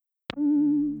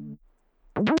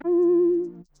Are you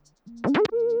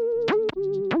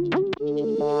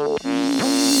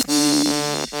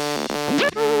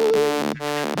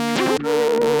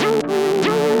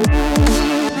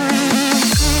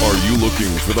looking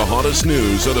for the hottest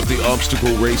news out of the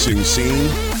obstacle racing scene?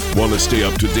 Want to stay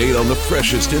up to date on the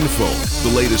freshest info,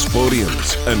 the latest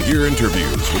podiums, and hear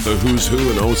interviews with the who's who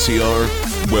in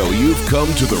OCR? Well, you've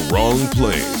come to the wrong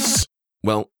place.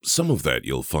 Well, some of that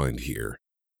you'll find here.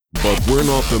 But we're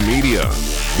not the media.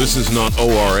 This is not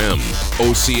ORM,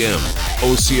 OCM,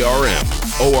 OCRM,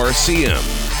 ORCM.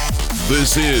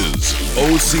 This is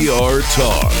OCR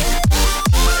Talk.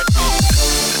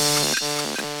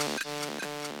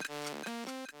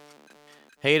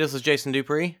 Hey, this is Jason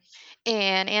Dupree.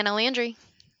 And Anna Landry.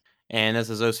 And this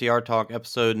is OCR Talk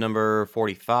episode number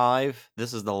 45.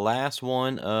 This is the last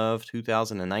one of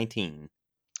 2019.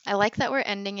 I like that we're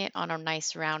ending it on a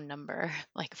nice round number,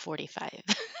 like 45.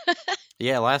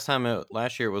 Yeah, last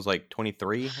year it was like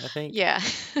 23, I think. Yeah.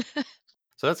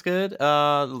 So that's good.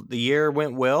 The year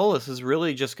went well. This is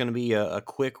really just going to be a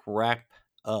quick wrap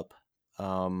up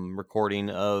recording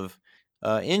of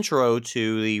intro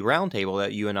to the roundtable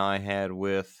that you and I had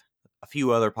with a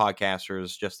few other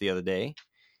podcasters just the other day.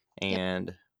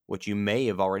 And what you may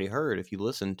have already heard if you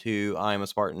listened to I Am a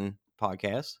Spartan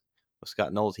podcast with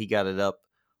Scott Knowles, he got it up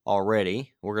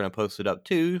already. We're going to post it up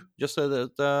too, just so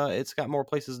that it's got more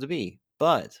places to be.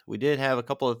 But we did have a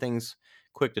couple of things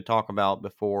quick to talk about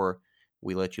before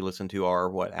we let you listen to our,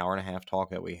 hour and a half talk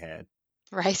that we had.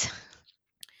 Right.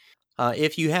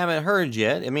 If you haven't heard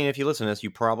yet, I mean, if you listen to this,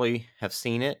 you probably have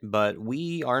seen it, but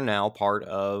we are now part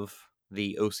of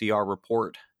the OCR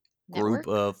Report group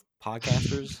of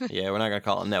podcasters. Yeah, we're not going to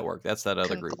call it a network. That's that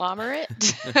other group.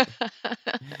 Conglomerate.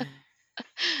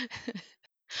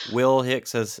 Will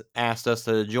Hicks has asked us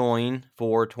to join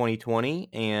for 2020,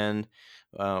 and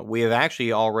we have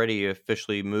actually already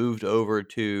officially moved over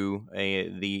to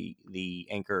the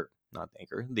Anchor, not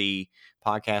Anchor, the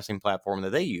podcasting platform that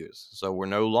they use. So we're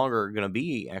no longer going to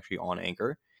be actually on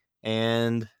Anchor,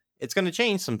 and it's going to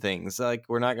change some things. Like,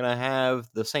 we're not going to have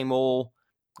the same old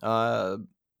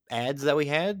ads that we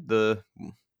had.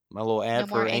 My little ad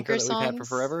for Anchor that we've had for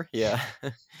forever. Yeah.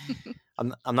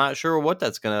 I'm not sure what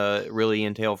that's gonna really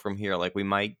entail from here. Like, we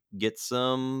might get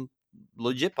some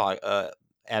legit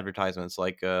advertisements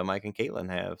like Mike and Caitlin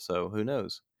have. So who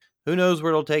knows? Who knows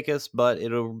where it'll take us? But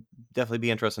it'll definitely be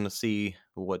interesting to see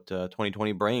what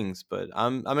 2020 brings. But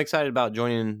I'm excited about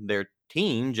joining their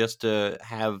team just to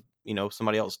have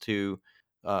somebody else to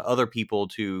other people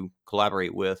to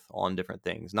collaborate with on different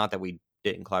things. Not that we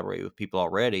didn't collaborate with people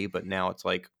already, but now it's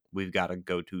like we've got a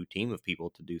go-to team of people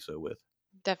to do so with.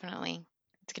 Definitely.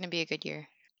 It's going to be a good year.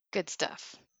 Good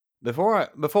stuff. Before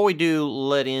we do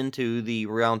let into the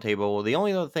roundtable, the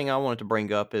only other thing I wanted to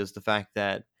bring up is the fact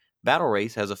that Battle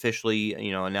Race has officially,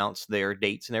 announced their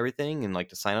dates and everything, and like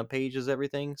the sign-up pages,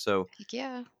 everything. So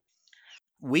yeah,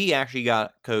 we actually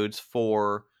got codes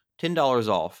for $10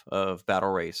 off of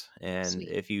Battle Race. And Sweet.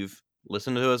 If you've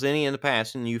listened to us any in the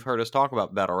past and you've heard us talk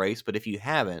about Battle Race, but if you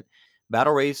haven't,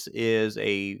 Battle Race is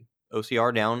a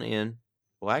OCR down in,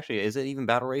 well, actually, is it even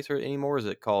Battle Race anymore? Is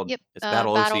it called? Yep. It's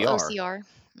Battle OCR.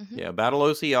 Mm-hmm. Yeah, Battle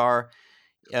OCR.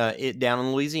 It down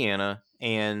in Louisiana,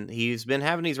 and he's been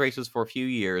having these races for a few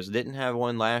years. Didn't have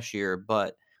one last year,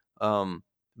 but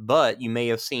you may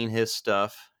have seen his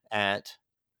stuff at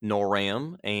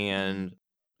NORAM and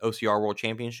OCR World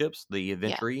Championships, the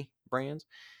Adventure brands.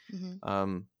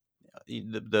 Mm-hmm.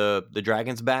 The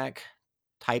Dragon's Back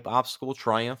type obstacle,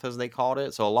 Triumph as they called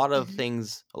it. So a lot of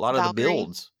things, a lot of the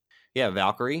builds. Yeah,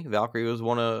 Valkyrie was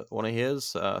one of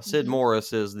his. Sid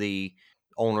Morris is the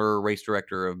owner, race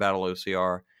director of Battle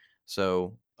OCR.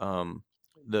 So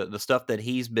the stuff that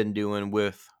he's been doing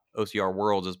with OCR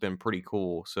Worlds has been pretty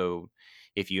cool. So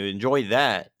if you enjoy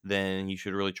that, then you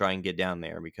should really try and get down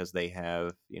there, because they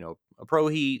have, a pro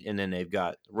heat, and then they've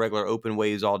got regular open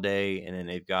waves all day, and then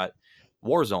they've got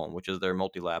Warzone, which is their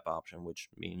multi-lap option, which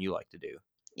me and you like to do.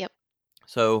 Yep.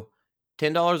 So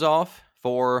 $10 off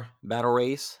for Battle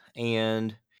Race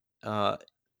and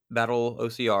Battle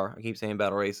OCR. I keep saying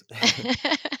Battle Race.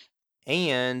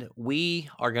 And we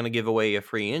are going to give away a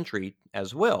free entry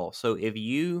as well. So if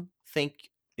you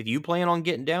plan on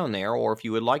getting down there, or if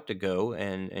you would like to go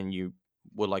and you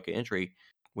would like an entry,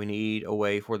 we need a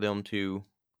way for them to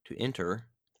enter.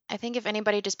 I think if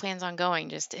anybody just plans on going,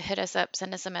 just hit us up,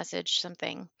 send us a message,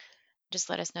 something. Just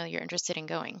let us know you're interested in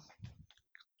going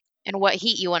and what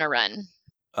heat you want to run.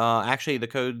 Actually, the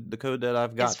code that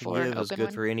I've got to give is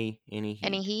good for any heat.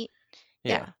 Any heat?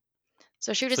 Yeah.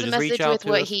 So shoot us a message with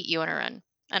what heat you want to run.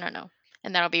 I don't know.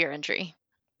 And that'll be your entry.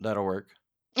 That'll work.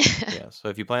 Yeah. So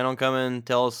if you plan on coming,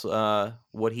 tell us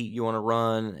what heat you want to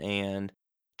run, and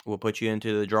we'll put you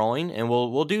into the drawing, and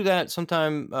we'll do that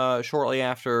sometime shortly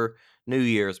after New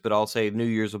Year's. But I'll say New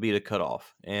Year's will be the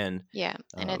cutoff, and Yeah,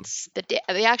 and um, it's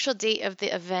the actual date of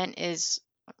the event is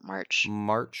March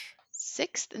March.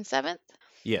 6th and 7th.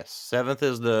 Yes, 7th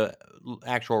is the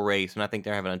actual race, and I think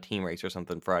they're having a team race or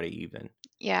something Friday evening.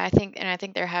 Yeah, I think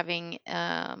they're having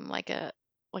like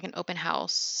an open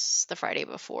house the Friday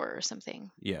before or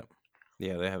something. Yeah.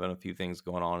 Yeah, they're having a few things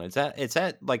going on. It's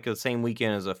at like the same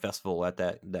weekend as a festival at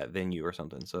that venue or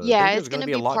something. So I Yeah, think it's there's going going to to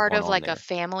be a be lot part going of on like a there.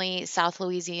 family South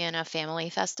Louisiana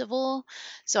family festival.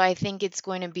 So I think it's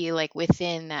going to be like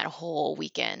within that whole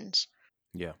weekend.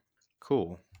 Yeah.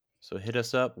 Cool. So hit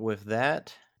us up with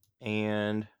that,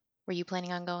 and Were you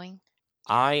planning on going?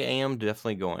 I am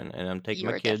definitely going, and I'm taking You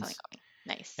my are definitely kids, going.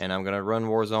 Nice. and I'm gonna run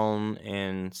Warzone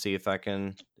and see if I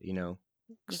can, You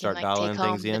can start like take dialing things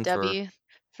home the in for.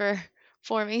 W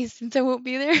for me since I won't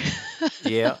be there.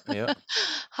 Yeah.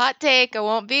 Hot take, I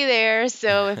won't be there.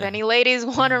 So if any ladies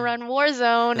want to run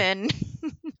Warzone, and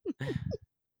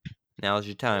Now's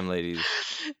your time, ladies.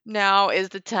 now is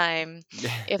the time.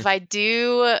 If I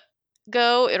do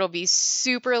go, it'll be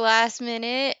super last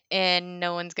minute and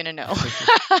no one's gonna know.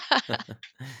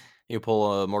 You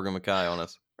pull a Morgan Mackay on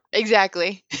us.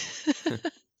 Exactly.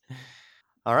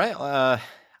 All right.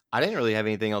 I didn't really have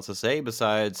anything else to say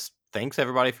besides thanks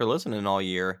everybody for listening all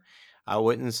year. I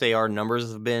wouldn't say our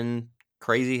numbers have been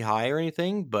crazy high or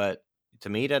anything, but to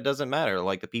me that doesn't matter.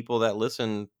 Like the people that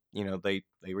listen, they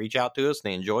reach out to us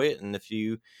and they enjoy it, and if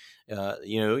you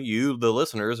the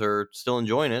listeners are still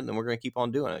enjoying it, then we're going to keep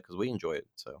on doing it because we enjoy it.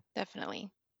 So Definitely.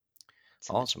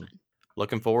 So much awesome. fun.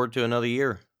 Looking forward to another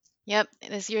year. Yep,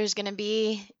 this year is going to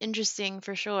be interesting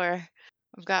for sure.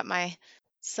 I've got my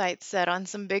sights set on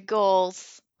some big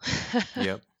goals.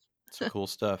 Yep. Some cool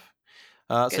stuff.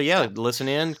 Good stuff. Listen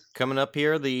in coming up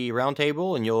here, the round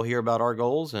table, and you'll hear about our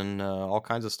goals and all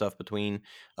kinds of stuff between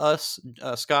us,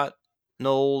 Scott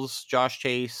Knowles, Josh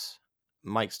Chase,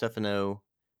 Mike Stefano,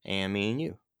 and me and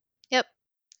you. Yep.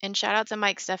 And shout out to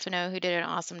Mike Stefano, who did an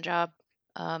awesome job.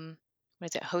 What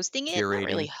is it? Hosting it? Not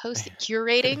really hosting,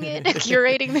 curating it,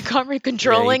 curating the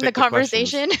controlling the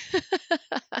conversation.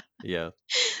 Yeah.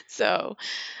 So,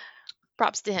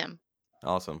 props to him.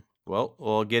 Awesome. Well,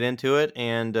 we'll get into it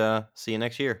and see you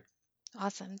next year.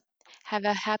 Awesome. Have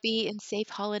a happy and safe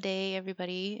holiday,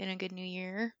 everybody, and a good new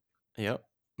year. Yep.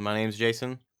 My name's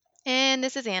Jason. And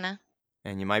this is Anna.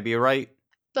 And you might be right,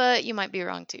 but you might be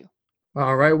wrong too.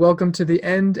 All right. Welcome to the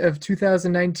end of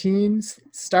 2019,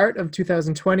 start of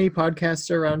 2020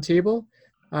 Podcaster Roundtable.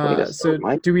 So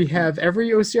do we have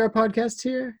every OCR podcast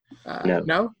here?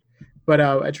 No. But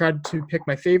I tried to pick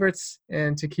my favorites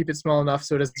and to keep it small enough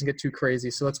so it doesn't get too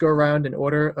crazy. So let's go around in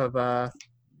order of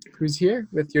who's here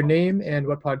with your name and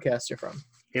what podcast you're from.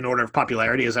 In order of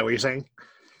popularity, is that what you're saying?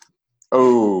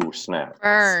 Oh, snap.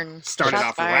 Burn. Started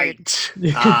off right.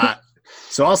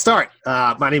 So I'll start.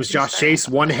 My name is Josh Chase,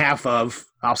 one half of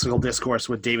Obstacle Discourse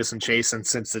with Davis and Chase, and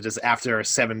since it is after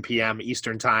 7 p.m.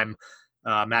 Eastern Time,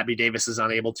 Matt B. Davis is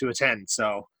unable to attend.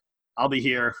 So I'll be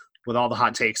here with all the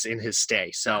hot takes in his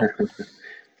stay. So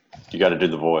you got to do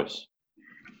the voice.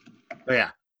 Oh,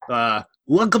 yeah.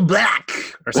 Welcome back,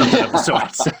 or something of the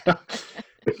sorts.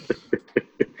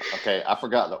 Okay, I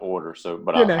forgot the order. So,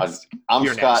 but I'm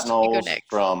You're Scott next. Knowles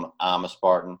from I'm a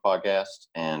Spartan podcast,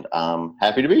 and I'm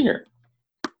happy to be here.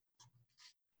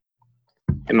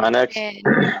 Am I next?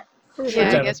 Yeah,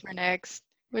 I guess we're next.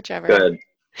 Whichever. Good.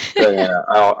 Yeah,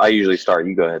 I usually start.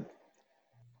 You go ahead.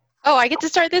 Oh, I get to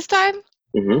start this time?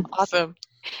 Mm-hmm. Awesome.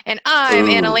 And I'm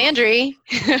Anna Landry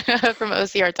from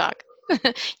OCR Talk.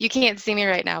 You can't see me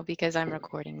right now because I'm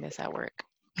recording this at work.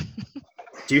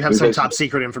 Do you have some top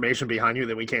secret information behind you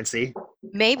that we can't see?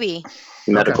 Maybe.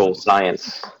 Medical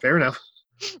science. Fair enough.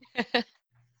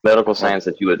 Medical science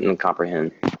that you wouldn't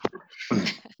comprehend.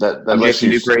 I'm Jason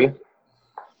Dupree.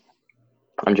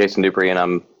 I'm Jason Dupree, and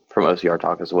I'm from OCR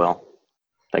Talk as well.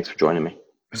 Thanks for joining me.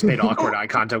 I just made awkward eye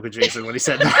contact with Jason when he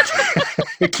said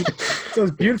that.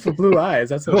 Those beautiful blue eyes.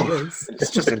 That's what it is.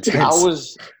 It's just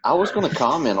intense. I was going to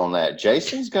comment on that.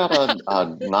 Jason's got a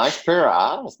nice pair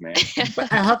of eyes, man.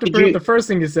 But I have to bring up the first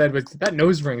thing you said was that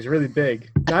nose ring's really big.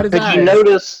 Not his eyes.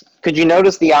 Could you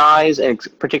notice the eyes and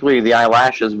particularly the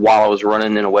eyelashes while I was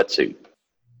running in a wetsuit?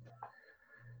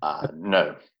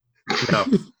 No.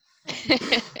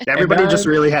 Everybody just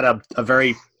really had a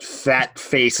very fat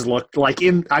face. Looked like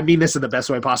I mean this in the best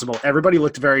way possible. Everybody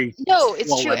looked very No, it's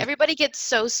swollen. true. Everybody gets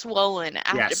so swollen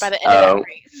by the end of the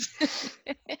race.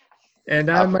 And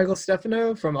I'm Michael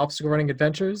Stefano from Obstacle Running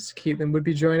Adventures. Caitlin would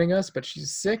be joining us, but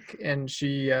she's sick and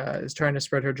she is trying to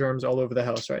spread her germs all over the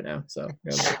house right now. So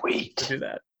sweet to do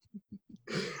that.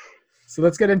 So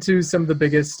let's get into some of the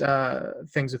biggest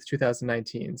things with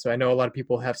 2019. So I know a lot of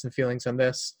people have some feelings on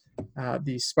this.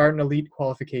 The Spartan Elite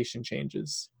qualification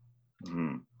changes.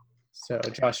 Mm-hmm. So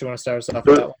Josh, you want to start us off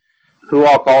with that one? Who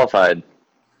all qualified?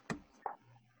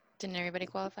 Didn't everybody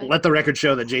qualify? Let the record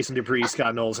show that Jason Dupree,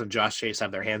 Scott Knowles, and Josh Chase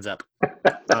have their hands up.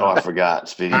 I forgot.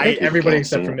 Speedy, everybody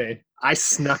except for me. I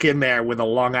snuck in there with a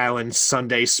Long Island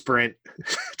Sunday Sprint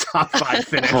top 5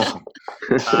 finish.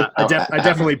 I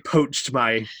definitely poached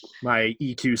my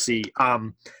EQC.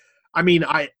 I mean,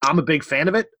 I'm a big fan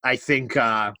of it. I think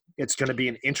it's going to be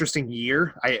an interesting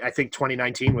year. I think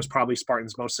 2019 was probably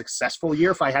Spartan's most successful year,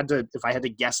 if I had to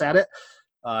guess at it,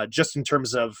 just in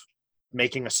terms of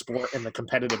making a sport in the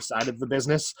competitive side of the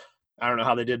business. I don't know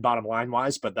how they did bottom line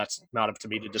wise, but that's not up to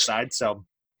me to decide. So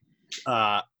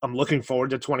I'm looking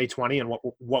forward to 2020 and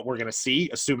what we're going to see,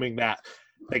 assuming that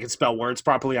they can spell words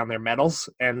properly on their medals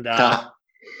and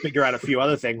figure out a few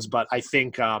other things. But I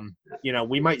think,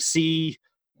 we might see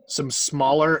some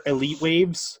smaller elite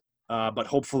waves, but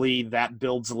hopefully that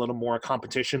builds a little more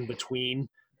competition between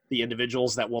the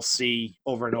individuals that we'll see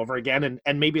over and over again,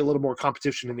 and maybe a little more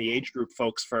competition in the age group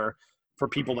folks for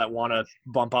people that want to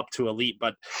bump up to elite.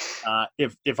 But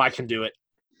if I can do it,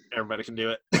 everybody can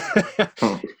do it.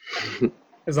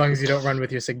 As long as you don't run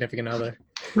with your significant other.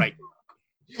 Right.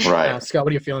 Scott, what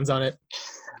are your feelings on it?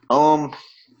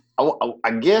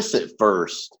 I guess at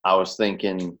first I was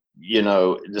thinking,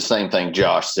 the same thing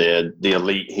Josh said, the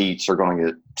elite heats are going to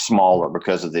get smaller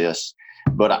because of this.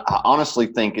 But I honestly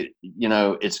think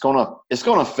it's going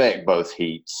to affect both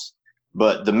heats.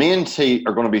 But the men's heat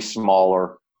are going to be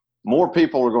smaller. More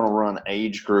people are going to run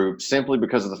age group simply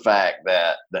because of the fact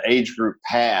that the age group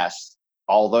pass,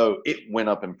 although it went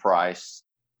up in price,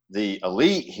 the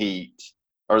elite heat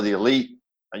or the elite,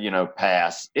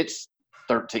 pass, it's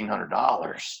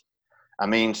 $1,300. I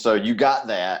mean, so you got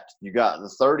that. You got the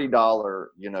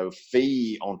 $30,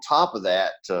 fee on top of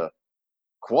that to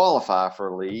qualify for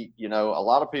elite. A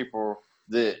lot of people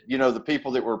that, the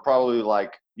people that were probably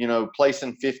like,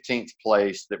 placing 15th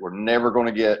place that were never going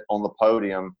to get on the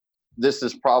podium, this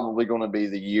is probably going to be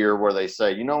the year where they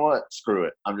say, you know what, screw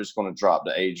it. I'm just going to drop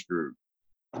the age group,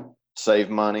 save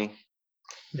money.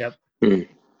 Yep.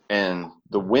 And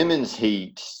the women's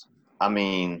heats, I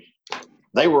mean,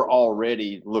 they were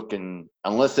already looking,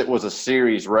 unless it was a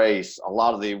series race, a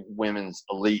lot of the women's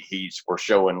elite heats were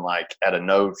showing like at a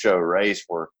no-show race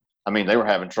where, they were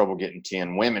having trouble getting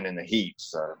 10 women in the heat.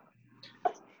 So,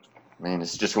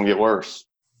 it's just going to get worse.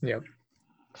 Yep.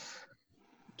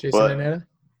 Jason and Anna?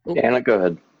 Anna, go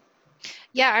ahead.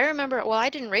 Yeah, I remember. Well, I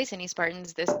didn't race any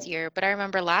Spartans this year, but I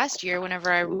remember last year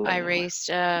whenever I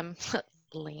raced.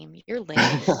 Lame, you're lame.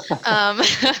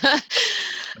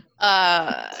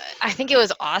 I think it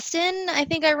was Austin. I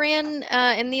think I ran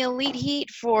in the elite heat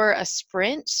for a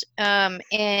sprint,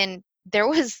 and there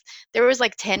was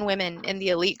like 10 women in the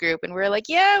elite group, and we were like,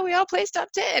 yeah, we all placed top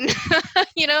 10.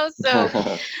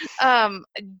 So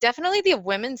definitely the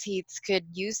women's heats could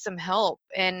use some help.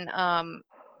 And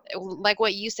like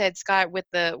what you said, Scott, with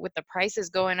the prices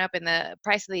going up and the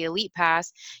price of the elite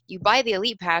pass, you buy the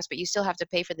elite pass, but you still have to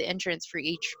pay for the entrance for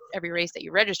every race that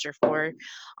you register for,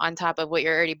 on top of what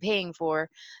you're already paying for.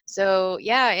 So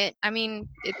yeah,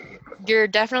 you're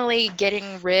definitely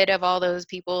getting rid of all those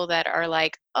people that are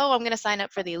like, oh, I'm going to sign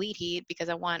up for the elite heat because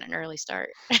I want an early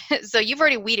start. So you've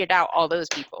already weeded out all those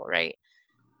people, right?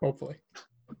 Hopefully.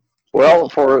 Well,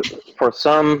 for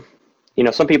some,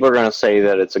 some people are going to say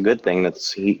that it's a good thing that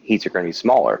heats are going to be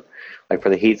smaller. Like for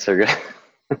the heats, they're good.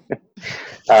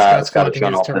 Scott is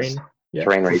showing off his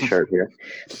terrain race shirt here.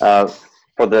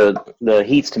 For the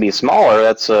heats to be smaller,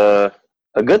 that's a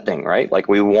good thing, right? Like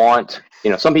we want,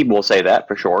 some people will say that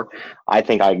for sure. I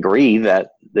think I agree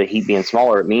that the heat being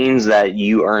smaller, it means that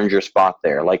you earned your spot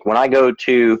there. Like when I go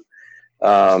to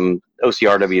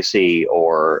OCRWC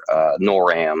or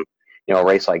NORAM, a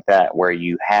race like that where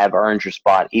you have earned your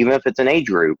spot, even if it's an age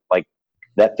group, like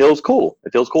that feels cool.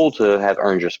 It feels cool to have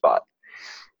earned your spot.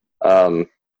 So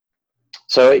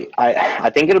I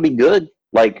think it'll be good.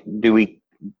 Like, do we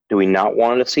not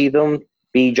want to see them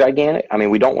be gigantic?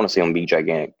 We don't want to see them be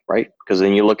gigantic, right? Because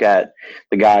then you look at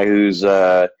the guy who's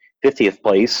 50th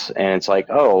place, and it's like,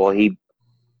 oh, well, he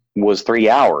was 3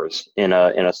 hours in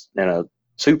a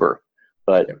super,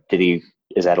 but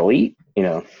is that elite?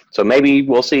 So maybe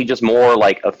we'll see just more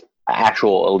like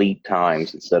actual elite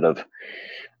times instead of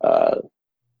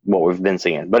what we've been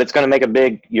seeing. But it's going to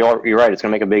make you're right, it's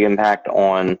going to make a big impact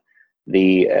on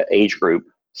the age group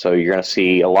So you're going to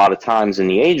see a lot of times in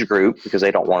the age group because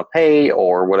they don't want to pay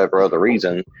or whatever other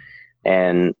reason,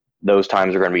 and those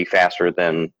times are going to be faster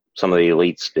than some of the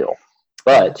elites still.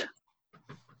 But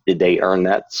did they earn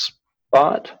that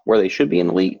spot where they should be in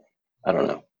elite? I don't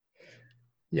know.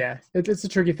 Yeah, it's a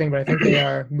tricky thing, but I think they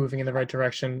are moving in the right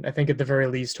direction. I think at the very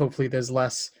least, hopefully there's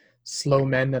less slow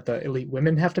men that the elite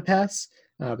women have to pass,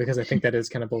 because I think that is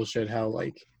kind of bullshit how,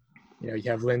 like, you know,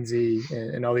 you have Lindsay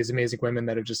and all these amazing women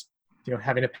that are just, you know,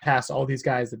 having to pass all these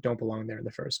guys that don't belong there in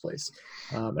the first place.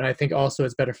 And I think also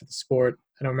it's better for the sport.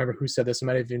 I don't remember who said this. It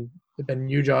might have even been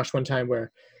you, Josh, one time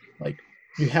where, like,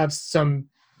 you have some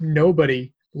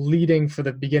nobody leading for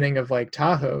the beginning of, like,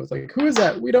 Tahoe. It's like, who is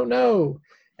that? We don't know.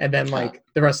 And then, like,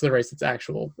 the rest of the race, it's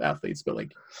actual athletes. But,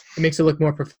 like, it makes it look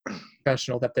more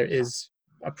professional that there is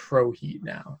a pro heat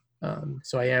now.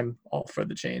 So I am all for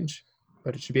the change.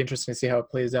 But it should be interesting to see how it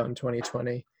plays out in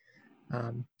 2020.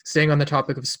 Staying on the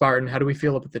topic of Spartan, how do we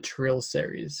feel about the Trail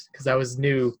Series? Because that was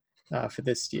new for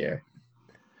this year.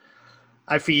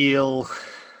 I feel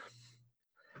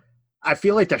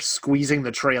like they're squeezing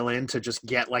the trail in to just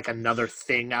get, like, another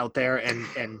thing out there.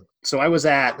 And so I was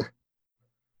at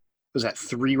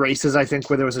 3 races, I think,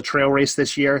 where there was a trail race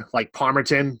this year, like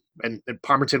Palmerton. And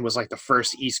Palmerton was, like, the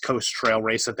first East Coast trail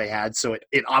race that they had. So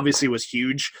it obviously was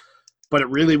huge, but it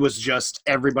really was just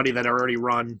everybody that already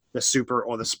run the super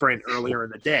or the sprint earlier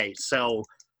in the day. So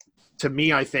to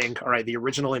me, I think, all right, the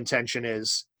original intention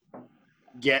is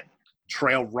get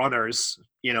trail runners,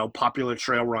 you know, popular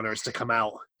trail runners to come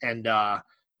out and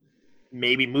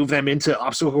maybe move them into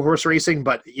obstacle course racing.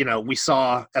 But, you know, we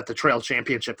saw at the Trail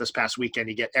Championship this past weekend,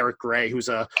 you get Eric Gray, who's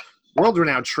a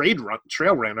world-renowned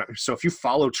trail runner. So if you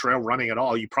follow trail running at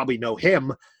all, you probably know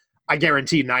him. I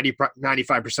guarantee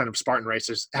 95% of Spartan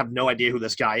racers have no idea who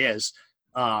this guy is.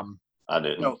 I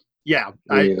didn't. So, yeah.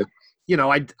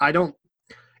 I don't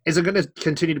 – is it going to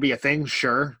continue to be a thing?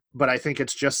 Sure. But I think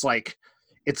it's just like –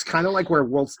 it's kind of like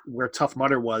where Tough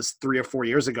Mudder was 3 or 4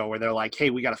 years ago, where they're like,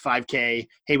 hey, we got a 5K.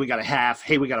 Hey, we got a half.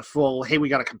 Hey, we got a full. Hey, we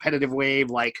got a competitive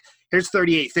wave. Like, here's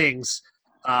 38 things.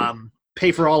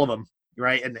 Pay for all of them,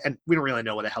 right? And we don't really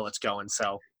know where the hell it's going.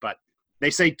 So, but they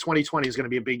say 2020 is going to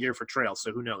be a big year for trail,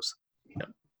 so who knows? Yeah.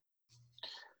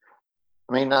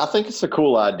 I mean, I think it's a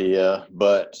cool idea,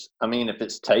 but, I mean, if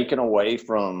it's taken away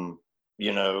from,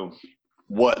 you know,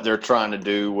 what they're trying to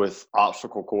do with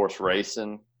obstacle course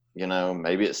racing, you know,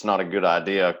 maybe it's not a good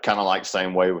idea. Kind of like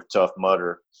same way with Tough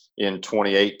Mudder in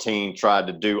 2018, tried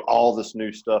to do all this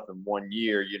new stuff in 1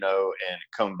 year, you know, and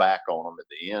come back on them at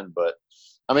the end. But,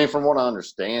 I mean, from what I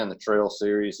understand, the Trail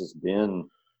Series has been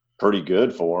pretty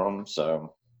good for them.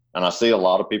 So, and I see a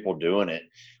lot of people doing it.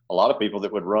 A lot of people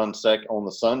that would run on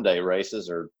the Sunday races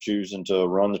are choosing to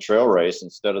run the trail race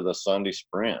instead of the Sunday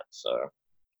sprint. So,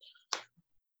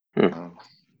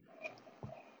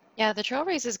 Yeah, the trail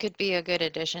races could be a good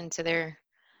addition to their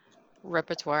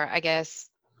repertoire, I guess.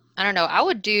 I don't know. I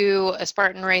would do a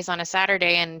Spartan race on a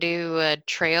Saturday and do a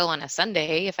trail on a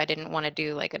Sunday if I didn't want to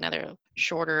do, like, another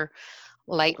shorter,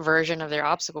 light version of their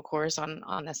obstacle course on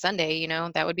a Sunday. You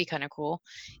know, that would be kind of cool,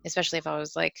 especially if I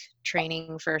was, like,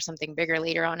 training for something bigger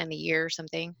later on in the year or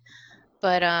something.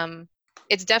 But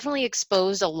it's definitely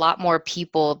exposed a lot more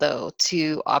people, though,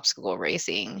 to obstacle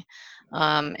racing.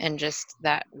 And just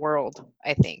that world,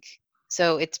 I think.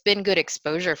 So it's been good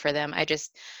exposure for them.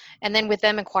 And then with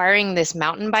them acquiring this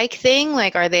mountain bike thing,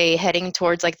 like, are they heading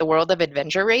towards, like, the world of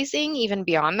adventure racing even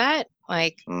beyond that?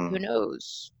 Like, who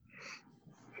knows?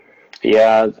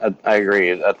 Yeah, I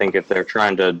agree. I think if they're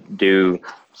trying to do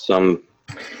some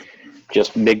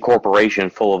just big corporation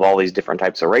full of all these different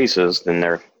types of races, then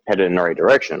they're headed in the right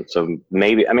direction. So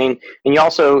maybe, I mean, and you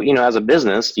also, you know, as a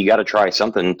business, you got to try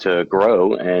something to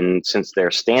grow. And since they're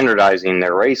standardizing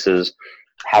their races,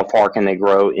 how far can they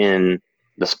grow in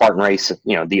the Spartan race,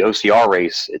 you know, the OCR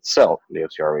race itself,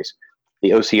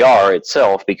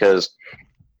 because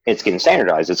it's getting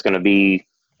standardized. It's going to be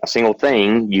a single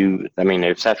thing.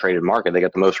 They've saturated market. They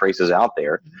got the most races out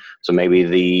there. So maybe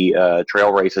the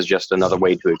trail race is just another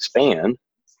way to expand.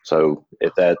 So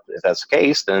if that's the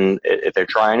case, then if they're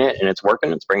trying it and it's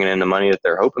working, it's bringing in the money that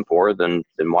they're hoping for, then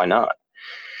why not?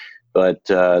 But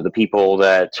the people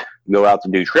that go out to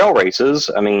do trail races,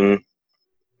 I mean,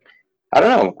 I don't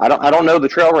know. I don't know the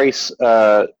trail race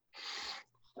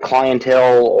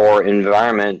clientele or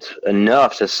environment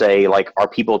enough to say, like, are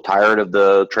people tired of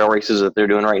the trail races that they're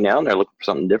doing right now and they're looking for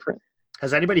something different?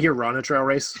 Has anybody here run a trail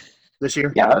race this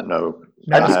year? Yeah, no.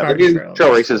 I do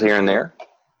trail races here and there.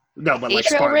 No, but like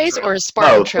trail race or a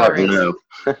Spartan trail race? No.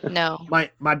 No.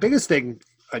 My biggest thing,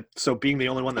 so being the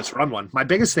only one that's run one, my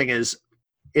biggest thing is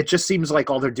it just seems like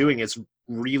all they're doing is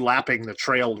relapping the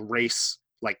trail race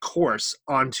like course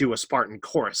onto a Spartan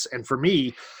course. And for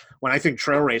me, when I think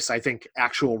trail race, I think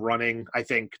actual running. I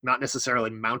think not necessarily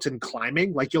mountain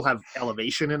climbing. Like you'll have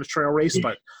elevation in a trail race,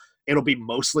 but it'll be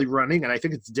mostly running. And I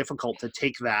think it's difficult to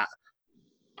take that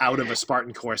out of a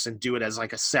Spartan course and do it as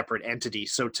like a separate entity.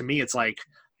 So to me, it's like,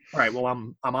 all right, well,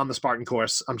 I'm on the Spartan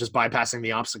course. I'm just bypassing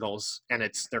the obstacles, and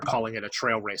they're calling it a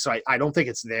trail race. So I don't think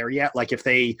it's there yet. Like if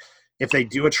they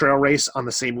do a trail race on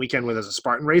the same weekend with as a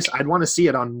Spartan race, I'd want to see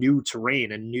it on new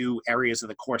terrain and new areas of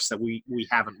the course that we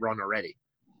haven't run already.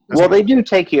 Well, they do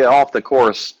take you off the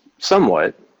course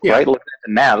somewhat, right? Looking at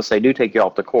the maps, they do take you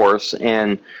off the course,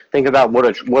 and think about what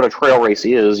a trail race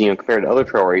is. Compared to other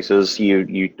trail races,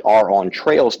 you are on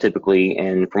trails typically,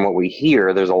 and from what we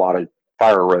hear, there's a lot of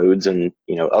fire roads and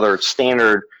other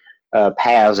standard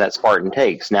paths that Spartan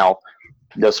takes. Now,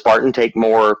 does Spartan take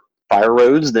more fire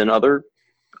roads than other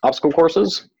obstacle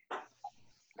courses?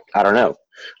 I don't know.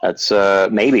 That's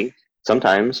maybe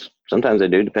sometimes they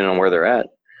do, depending on where they're at.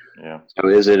 Yeah. So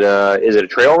is it a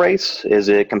trail race? Is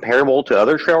it comparable to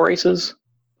other trail races?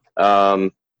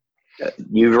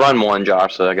 You've run one,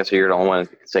 Josh, so I guess you're the only one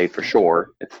to say for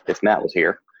sure. If Matt was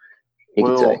here, he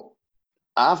could say.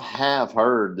 I have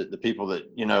heard that the people that,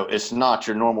 it's not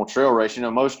your normal trail race.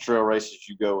 Most trail races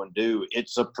you go and do,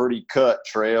 it's a pretty cut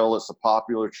trail. It's a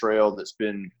popular trail that's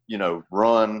been,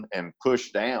 run and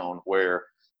pushed down, where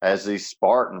as these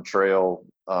Spartan trail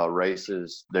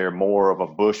races, they're more of a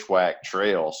bushwhack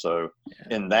trail. So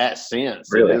in that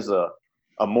sense, It is a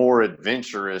more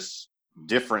adventurous,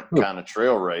 different kind of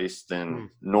trail race than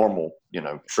normal,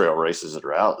 trail races that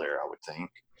are out there, I would think.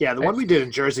 Yeah, the one we did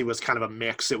in Jersey was kind of a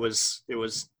mix. It was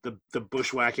the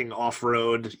bushwhacking,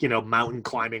 off-road, mountain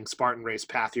climbing Spartan race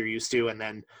path you're used to, and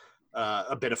then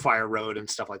a bit of fire road and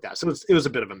stuff like that. So it was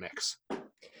a bit of a mix.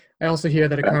 I also hear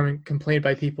that a common complaint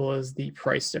by people is the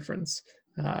price difference.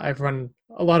 I've run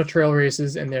a lot of trail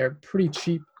races, and they're pretty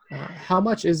cheap. How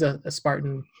much is a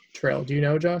Spartan trail? Do you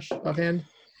know, Josh, offhand?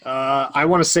 I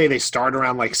want to say they start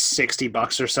around like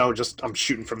 $60 or so. Just I'm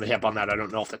shooting from the hip on that. I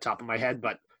don't know off the top of my head,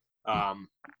 but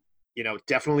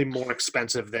definitely more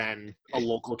expensive than a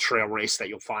local trail race that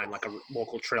you'll find, like a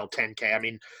local trail 10K. I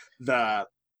mean, the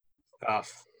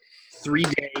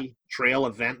 3-day trail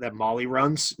event that Molly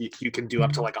runs, you can do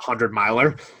up to like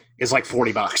 100-miler, is like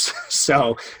 $40.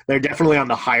 So they're definitely on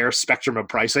the higher spectrum of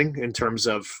pricing in terms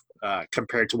of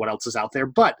compared to what else is out there.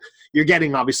 But you're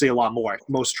getting obviously a lot more.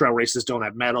 Most trail races don't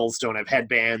have medals, don't have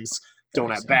headbands,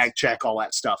 don't have bag check, all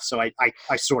that stuff. So I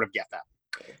sort of get that.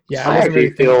 Yeah, I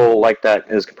actually feel like that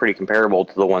is pretty comparable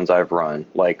to the ones I've run.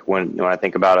 Like when I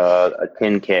think about a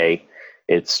 10K,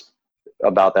 it's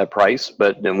about that price.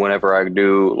 But then whenever I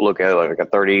do look at like a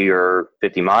 30 or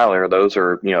 50 miler, those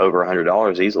are over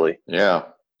 $100 easily. Yeah.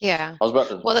 Yeah. I was about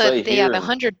to say the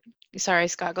 100. Sorry,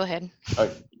 Scott, go ahead.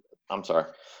 I'm sorry.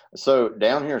 So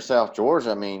down here in South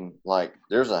Georgia, I mean, like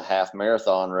there's a half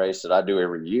marathon race that I do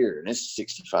every year, and it's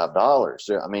 $65.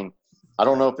 So, I mean, I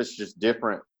don't know if it's just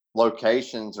different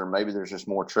locations or maybe there's just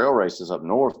more trail races up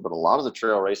north, but a lot of the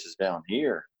trail races down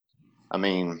here, I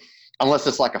mean, unless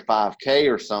it's like a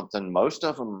 5K or something, most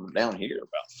of them down here are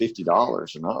about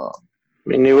 $50 and up. I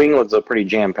mean, New England's a pretty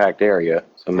jam-packed area,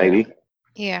 so maybe.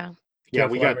 Yeah. Yeah,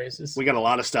 we got a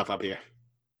lot of stuff up here.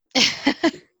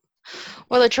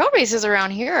 Well, the trail races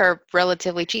around here are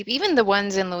relatively cheap. Even the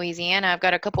ones in Louisiana, I've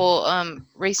got a couple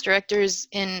race directors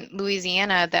in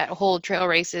Louisiana that hold trail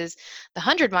races. The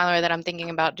 100-miler that I'm thinking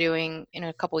about doing in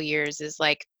a couple years is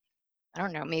like, I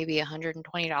don't know, maybe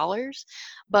 $120.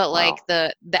 But like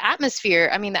the atmosphere,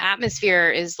 I mean, the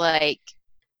atmosphere is like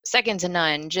second to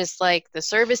none. Just like the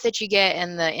service that you get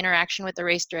and the interaction with the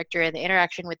race director and the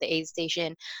interaction with the aid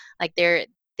station, like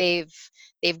they've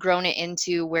grown it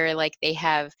into where like they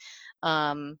have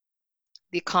the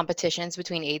competitions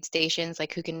between aid stations,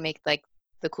 like who can make like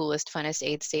the coolest, funnest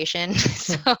aid station.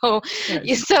 So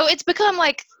it's become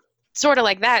like sort of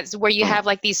like that, where you have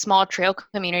like these small trail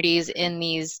communities in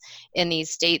these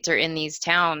states or in these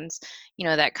towns,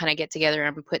 that kind of get together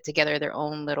and put together their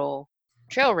own little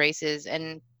trail races.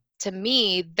 And to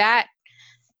me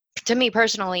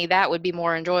personally, that would be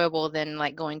more enjoyable than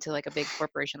like going to like a big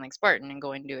corporation like Spartan and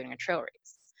doing a trail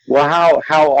race. Well,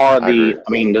 how are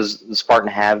does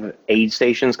Spartan have aid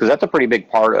stations? Because that's a pretty big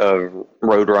part of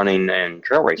road running and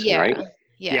trail racing, right?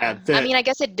 Yeah. I mean, I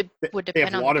guess it would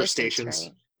depend on water the distance, stations.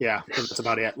 Right? Yeah, that's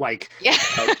about it. Like,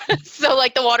 So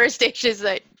like the water stations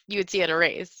that you would see at a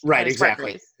race. Right,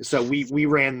 exactly. So we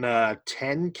ran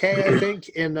 10K, I think,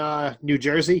 in New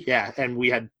Jersey. Yeah, and we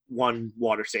had one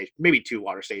water station, maybe two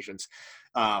water stations.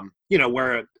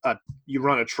 Where you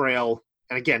run a trail.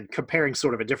 And again, comparing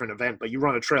sort of a different event, but you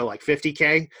run a trail like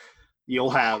 50K, you'll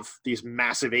have these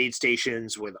massive aid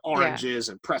stations with oranges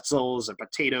and pretzels and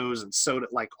potatoes and soda,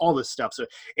 like all this stuff. So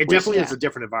it definitely is a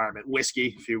different environment.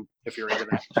 Whiskey, if you're into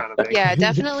that kind of thing. Yeah,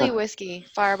 definitely whiskey.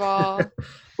 Fireball.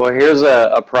 Well, here's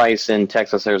a price in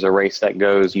Texas. There's a race that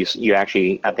goes. You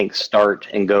actually, I think, start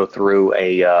and go through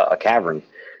a cavern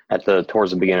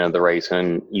towards the beginning of the race,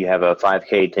 and you have a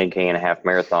 5K, 10K, and a half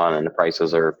marathon, and the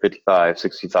prices are $55,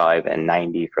 $65, and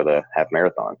 $90 for the half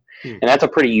marathon. And that's a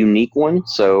pretty unique one,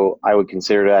 so I would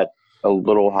consider that a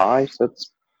little high. So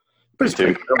that's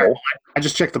pretty cool. I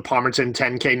just checked the Palmerton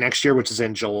 10K next year, which is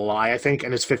in July, I think,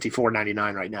 and it's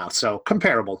 $54.99 right now. So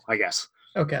comparable, I guess.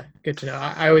 Okay, good to know.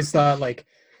 I always thought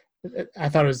it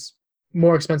was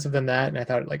more expensive than that, and I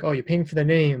thought like, oh, you're paying for the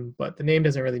name, but the name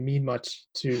doesn't really mean much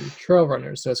to trail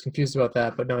runners, so I was confused about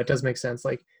that. But no, it does make sense.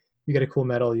 Like, you get a cool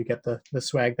medal, you get the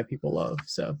swag that people love.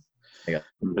 So I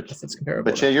guess that's comparable.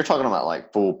 But yeah, you're talking about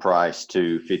like full price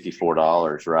to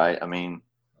 $54, right? I mean,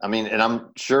 and I'm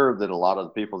sure that a lot of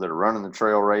the people that are running the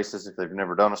trail races, if they've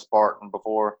never done a Spartan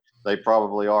before, they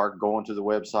probably are going to the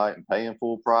website and paying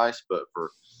full price. But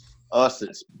for us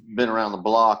that's been around the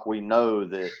block, we know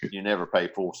that you never pay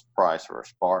full price for a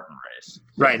Spartan race.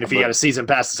 Right, and if you got a season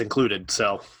pass, it's included.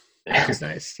 So that's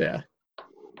nice, yeah.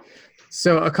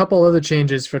 So a couple other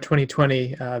changes for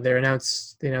 2020. They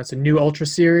announced a new Ultra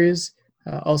Series,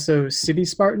 also City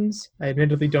Spartans. I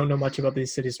admittedly don't know much about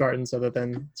these City Spartans other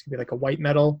than it's gonna be like a white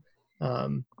medal.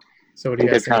 So what do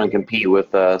you guys think? They're trying to compete with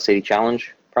City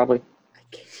Challenge, probably.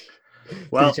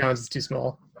 Well, City Challenge is too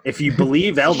small. If you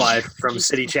believe Elvi from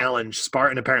City Challenge,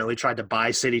 Spartan apparently tried to buy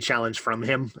City Challenge from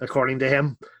him, according to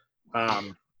him.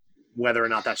 Whether or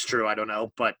not that's true, I don't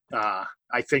know. But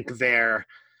I think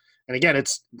and again,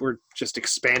 we're just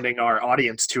expanding our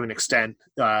audience to an extent.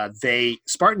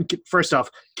 Spartan, first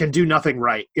off, can do nothing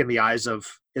right in the eyes of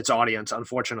its audience,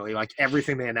 unfortunately. Like,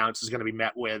 everything they announce is going to be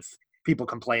met with people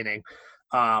complaining.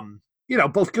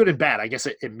 Both good and bad. I guess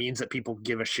it means that people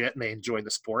give a shit and they enjoy the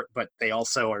sport, but they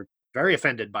also are very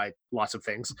offended by lots of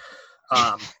things.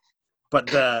 But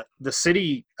the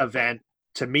city event,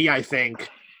 to me, I think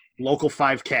local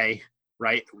 5K,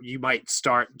 right? You might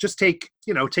take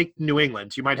New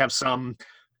England. You might have some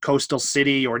coastal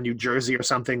city or New Jersey or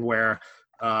something where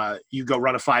you go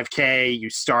run a 5K, you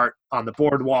start on the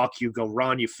boardwalk, you go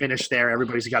run, you finish there.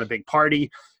 Everybody's got a big party.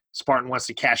 Spartan wants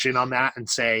to cash in on that and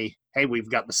say, hey,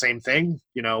 we've got the same thing.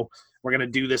 We're going to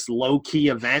do this low-key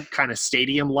event, kind of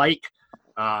stadium-like.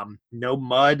 No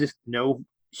mud, no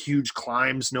huge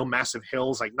climbs, no massive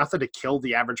hills, like nothing to kill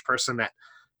the average person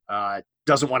that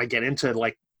doesn't want to get into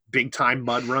like big time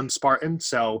mud run Spartan.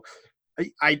 So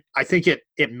I think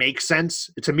it makes sense.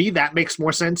 To me, that makes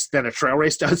more sense than a trail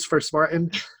race does for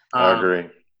Spartan. I agree.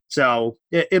 So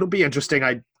it'll be interesting.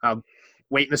 I'm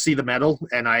waiting to see the medal,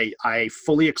 and I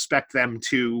fully expect them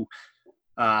to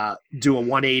do a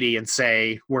 180 and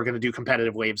say we're going to do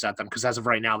competitive waves at them, because as of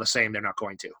right now, they're not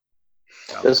going to.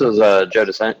 So. This is Joe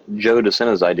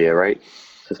DeSena's idea, right?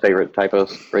 His favorite type of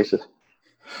races.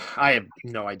 I have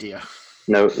no idea.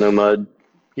 No mud.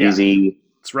 Yeah. Easy.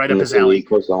 It's right up his alley.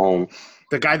 Close to home.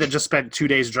 The guy that just spent 2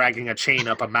 days dragging a chain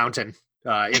up a mountain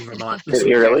in Vermont.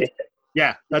 Really?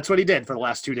 Yeah, that's what he did for the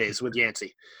last 2 days with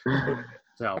Yancey.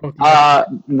 So.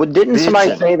 Didn't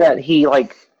somebody say that he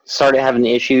started having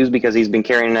issues because he's been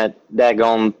carrying that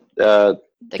daggone the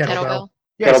kettlebell?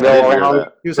 Yeah, kettlebell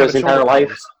around for his entire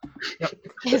life? Yep.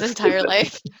 His entire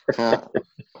life.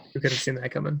 You could have seen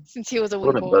that coming. Since he was a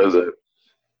wee boy.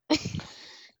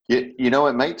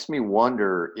 It makes me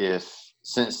wonder if,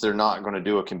 since they're not going to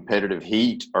do a competitive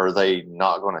heat, are they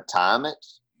not going to time it?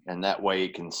 And that way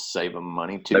it can save them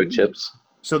money too. No chips.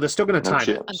 So they're still going to time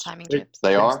it. On timing chips.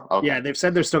 They are? Okay. Yeah, they've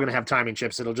said they're still going to have timing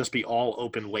chips. It'll just be all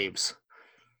open waves.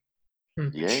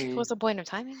 Yeah. What's the point of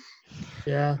timing?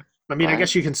 Yeah. I mean, I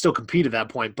guess you can still compete at that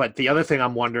point. But the other thing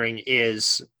I'm wondering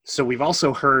is, so we've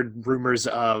also heard rumors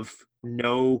of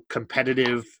no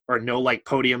competitive or no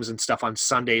podiums and stuff on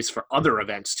Sundays for other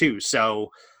events too. So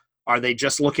are they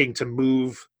just looking to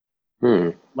move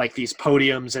these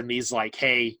podiums and these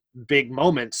hey, big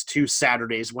moments to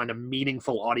Saturdays when a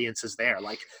meaningful audience is there?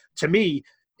 To me,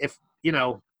 if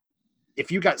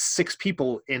you got 6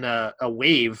 people in a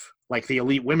wave, like the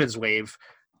elite women's wave,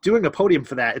 doing a podium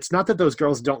for that, it's not that those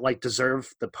girls don't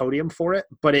deserve the podium for it,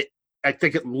 but I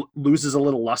think it loses a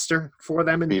little luster for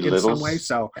them in some way.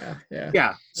 So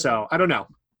yeah. So I don't know.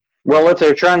 Well, if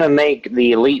they're trying to make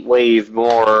the elite wave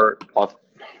more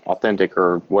authentic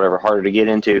or whatever, harder to get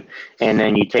into, and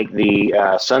then you take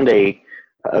the Sunday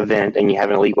event and you have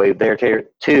an elite wave there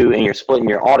too, and you're splitting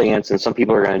your audience, and some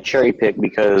people are going to cherry pick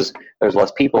because there's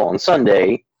less people on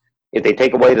Sunday. If they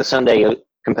take away the Sunday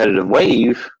competitive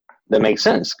wave, that makes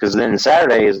sense, because then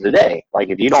Saturday is the day. Like,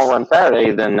 if you don't run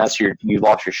Saturday, then you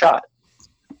lost your shot.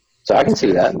 So I can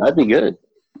see that. That'd be good.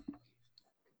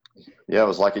 Yeah, it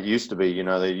was like it used to be. You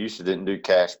know, they didn't do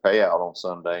cash payout on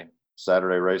Sunday,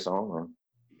 Saturday race only.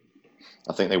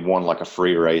 I think they won like a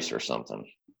free race or something.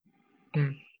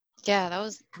 Yeah, that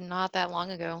was not that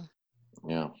long ago.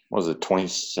 Yeah. Was it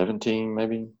 2017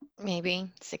 maybe?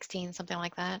 Maybe 16, something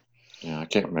like that. Yeah, I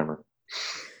can't remember.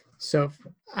 So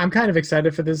I'm kind of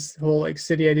excited for this whole like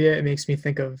city idea. It makes me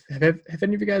think of, have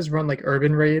any of you guys run like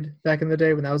Urban Raid back in the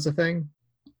day when that was a thing?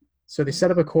 So they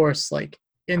set up a course like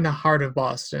in the heart of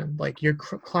Boston. Like you're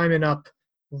climbing up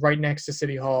right next to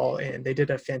City Hall, and they did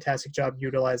a fantastic job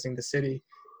utilizing the city.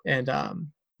 And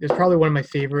it's probably one of my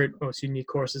favorite, most unique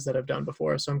courses that I've done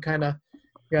before. So I'm kind of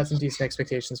got some decent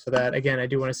expectations for that. Again, I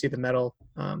do want to see the medal.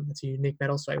 It's a unique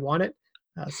medal, so I want it.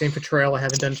 Same for trail. I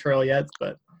haven't done trail yet,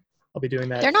 but I'll be doing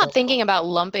that. They're not thinking about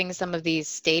lumping some of these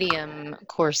stadium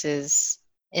courses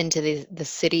into the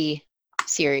city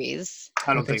series.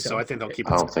 I don't think so. I think they'll keep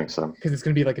it. I don't think so. Because it's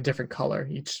going to be like a different color.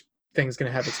 Each thing's going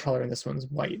to have its color, and this one's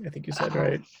white, I think you said,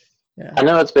 right? Yeah. I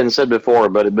know it's been said before,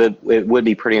 but it would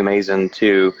be pretty amazing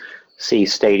to see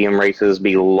stadium races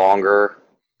be longer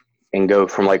and go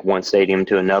from like one stadium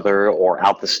to another, or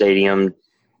out the stadium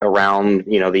around,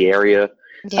 the area.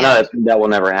 Yeah. I know that will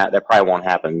never happen. That probably won't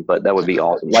happen, but that would be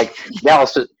awesome. Like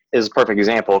Dallas is a perfect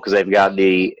example because they've got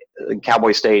the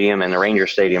Cowboy Stadium and the Ranger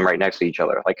Stadium right next to each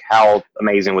other. Like, how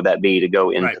amazing would that be to go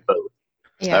into both?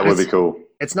 Yeah. That would be cool.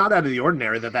 It's not out of the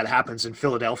ordinary that happens in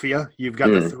Philadelphia. You've got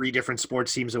the 3 different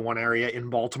sports teams in one area. In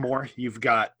Baltimore, you've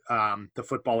got the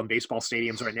football and baseball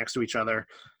stadiums right next to each other.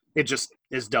 It just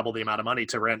is double the amount of money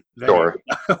to rent. Sure.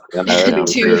 Two but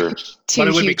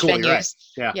it would be huge cool, venues.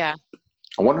 Right? Yeah.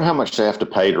 I wonder how much they have to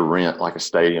pay to rent like a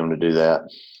stadium to do that.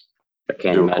 I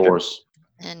can't imagine. Of course.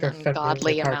 An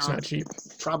ungodly park's amount. not cheap.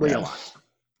 Probably a lot.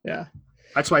 Yeah.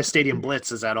 That's why Stadium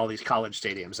Blitz is at all these college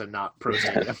stadiums and not pro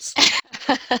stadiums.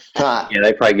 Yeah,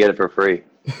 they probably get it for free.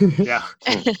 Yeah.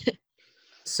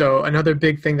 So another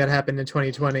big thing that happened in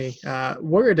 2020,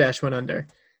 Warrior Dash went under.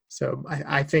 So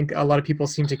I think a lot of people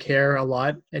seem to care a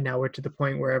lot, and now we're to the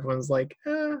point where everyone's like,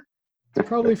 it's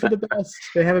probably for the best.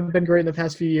 They haven't been great in the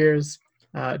past few years.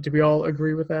 Do we all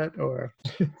agree with that, or?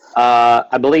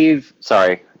 I believe.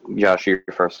 Sorry, Josh, you're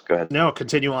first. Go ahead. No,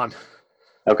 continue on.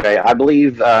 Okay, I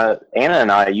believe Anna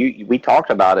and I, we talked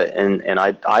about it, and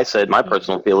I said my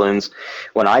personal feelings.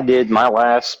 When I did my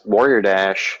last Warrior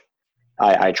Dash,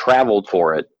 I traveled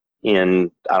for it in,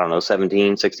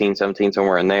 16, 17,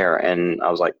 somewhere in there, and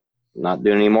I was like, not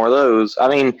doing any more of those. I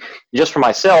mean, just for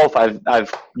myself,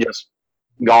 I've just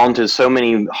gone to so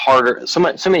many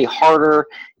harder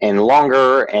and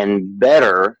longer and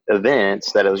better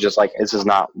events that it was just like, this is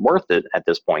not worth it at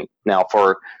this point. Now,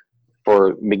 for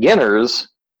beginners,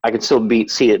 I could still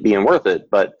see it being worth it,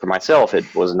 but for myself,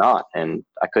 it was not, and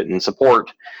I couldn't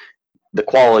support the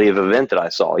quality of event that I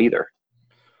saw either.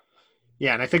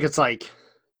 Yeah, and I think it's like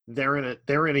they're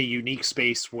in a unique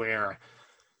space where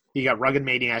you got Rugged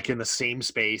Maniac in the same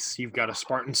space, you've got a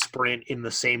Spartan Sprint in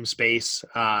the same space.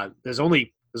 There's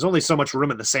only so much room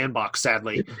in the sandbox,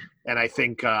 sadly, and I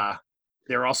think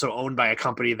they're also owned by a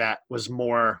company that was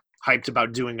more hyped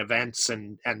about doing events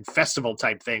and festival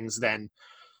type things than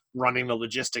running the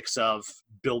logistics of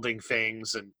building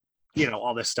things and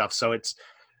all this stuff. So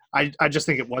I just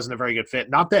think it wasn't a very good fit.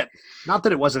 Not that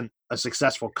it wasn't a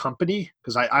successful company,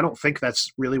 because I don't think that's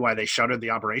really why they shuttered the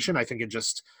operation. I think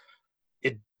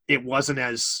it wasn't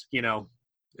as,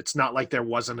 it's not like there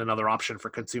wasn't another option for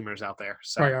consumers out there.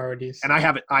 So, priorities. And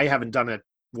I haven't done a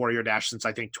Warrior Dash since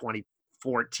I think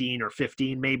 2014 or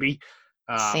 15 maybe.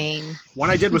 Same. One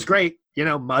I did was great,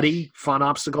 muddy, fun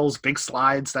obstacles, big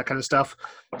slides, that kind of stuff.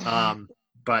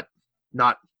 But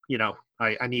not,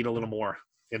 I need a little more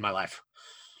in my life.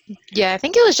 Yeah, I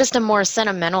think it was just a more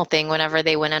sentimental thing whenever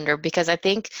they went under, because I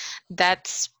think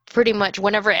that's pretty much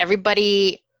whenever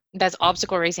everybody that's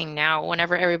obstacle racing now,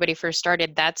 whenever everybody first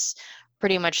started, that's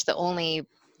pretty much the only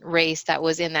race that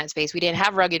was in that space. We didn't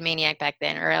have Rugged Maniac back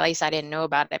then, or at least I didn't know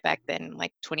about it back then,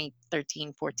 like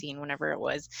 2013, 14, whenever it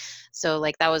was. So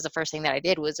like that was the first thing that I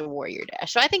did was a Warrior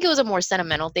Dash. So I think it was a more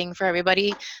sentimental thing for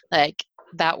everybody. Like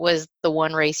that was the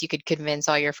one race you could convince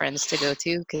all your friends to go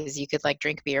to, because you could like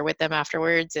drink beer with them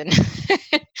afterwards and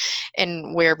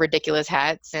and wear ridiculous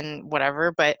hats and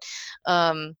whatever. But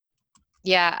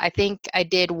yeah, I think I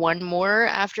did one more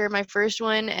after my first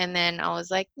one, and then I was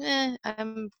like,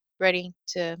 I'm ready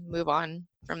to move on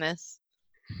from this.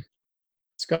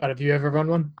 Scott, have you ever run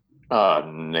one?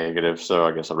 Negative. So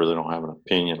I guess I really don't have an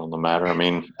opinion on the matter. I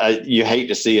mean, you hate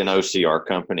to see an OCR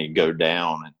company go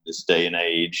down at this day and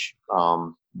age.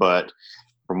 But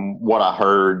from what I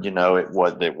heard, it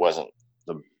wasn't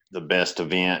the best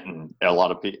event, and a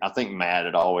lot of people. I think Matt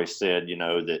had always said,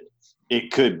 that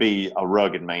it could be a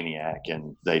rugged maniac,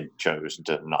 and they chose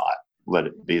to not let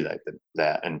it be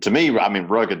that. And to me,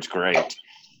 rugged's great.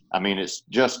 It's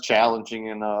just challenging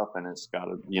enough, and it's got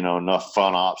enough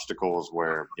fun obstacles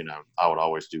where I would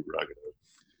always do rugged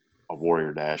a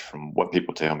Warrior Dash from what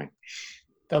people tell me.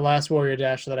 The last Warrior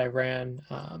Dash that I ran,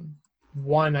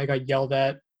 one, I got yelled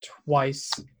at twice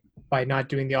by not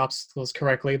doing the obstacles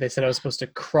correctly. They said I was supposed to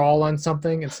crawl on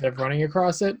something instead of running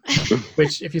across it,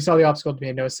 which if you saw the obstacle, it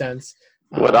made no sense.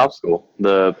 What obstacle?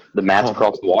 The magic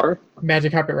across the water?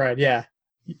 Magic carpet ride, yeah.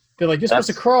 They're like, you're supposed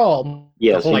to crawl.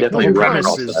 Yes, the whole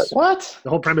premise is what?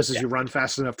 The whole premise is you run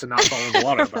fast enough to not fall in the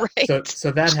water. Right.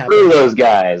 So that happened. Screw those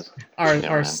guys.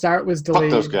 Our start was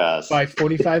delayed those guys. by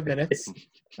 45 minutes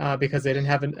because they didn't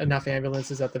have enough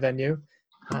ambulances at the venue.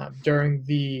 During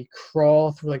the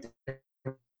crawl through like the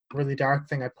really dark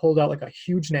thing, I pulled out like a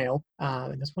huge nail.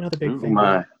 And there's one other big thing.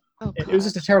 It was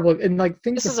just a terrible, and like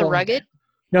things. This is a rugged?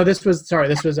 No, this was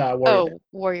Warrior Dash.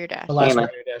 Warrior Dash. The last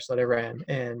Warrior Dash that I ran,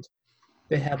 and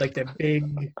they had like that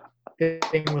big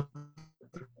thing with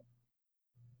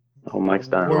Mike's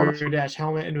dying. Warrior Dash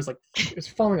helmet, and it was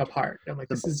falling apart. I'm like,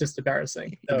 this is just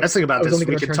embarrassing. The best thing about this, we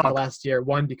can talk last year.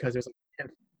 One, because there's like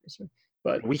 10%,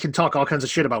 but we can talk all kinds of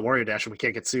shit about Warrior Dash, and we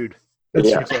can't get sued.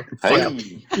 That's true.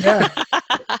 Hey. Yeah.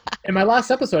 In my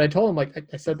last episode, I told him, like,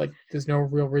 I said, like, there's no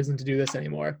real reason to do this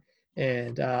anymore.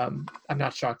 And I'm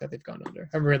not shocked that they've gone under.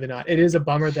 I'm really not. It is a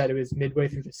bummer that it was midway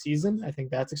through the season. I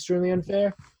think that's extremely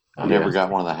unfair. Never got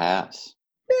one of the hats.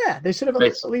 Yeah, they should have at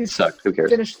least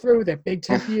finished through their Big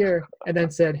 10th year and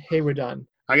then said, hey, we're done.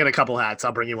 I got a couple hats.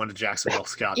 I'll bring you one to Jacksonville,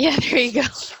 Scott. Yeah, there you go.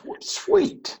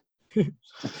 Sweet.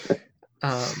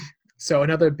 So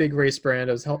another big race brand.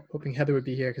 I was hoping Heather would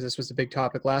be here because this was a big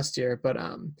topic last year. But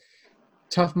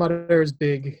Tough Mudder is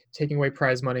big, taking away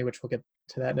prize money, which we'll get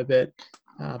to that in a bit.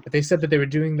 But they said that they were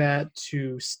doing that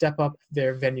to step up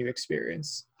their venue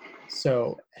experience.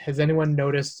 So has anyone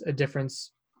noticed a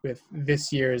difference with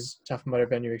this year's Tough Mudder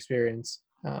venue experience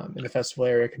in the festival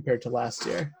area compared to last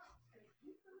year?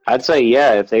 I'd say,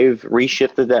 yeah, if they've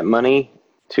reshifted that money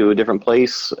to a different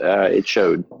place, it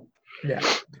showed. Yeah.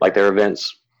 Like their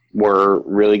events were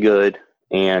really good,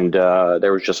 and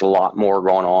there was just a lot more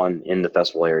going on in the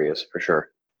festival areas for sure.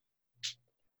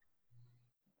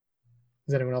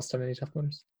 Has anyone else done any Tough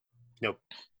Mudders? Nope.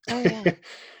 Oh, yeah.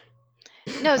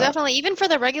 No, definitely. Even for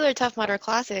the regular Tough Mudder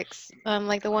classics,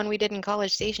 like the one we did in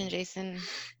College Station, Jason,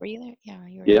 were you there? Yeah,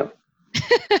 you were. Yeah.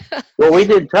 Well, we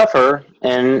did tougher,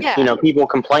 and people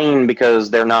complain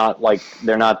because they're not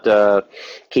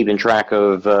keeping track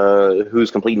of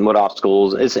who's completing what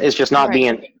obstacles. It's just not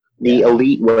being the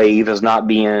elite wave is not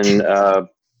being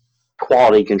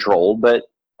quality controlled, but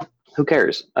who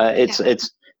cares?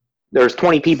 It's there's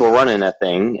 20 people running that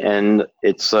thing, and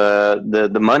it's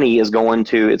the money is going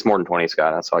to. It's more than 20,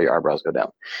 Scott. I saw your eyebrows go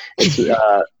down.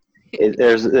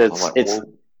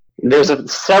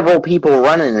 There's several people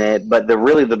running it, but the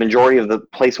majority of the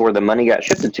place where the money got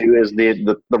shifted to is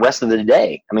the rest of the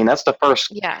day. I mean, that's the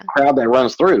first crowd that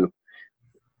runs through.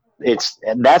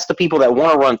 That's the people that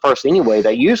want to run first anyway.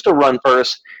 They used to run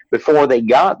first before they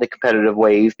got the competitive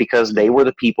wave because they were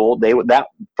the people. That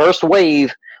first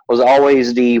wave was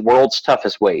always the world's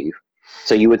toughest wave.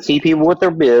 So you would see people with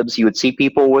their bibs, you would see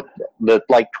people with the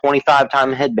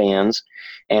 25-time headbands,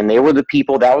 and they were the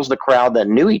people. That was the crowd that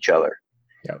knew each other.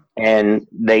 Yep. And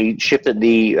they shifted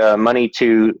the money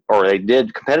or they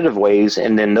did competitive waves,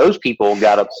 and then those people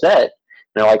got upset.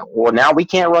 They're like, well, now we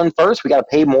can't run first. We got to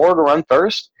pay more to run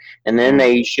first. And then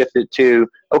they shifted to,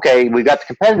 okay, we got the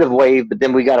competitive wave, but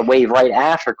then we got a wave right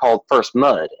after called First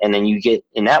Mud. And then you get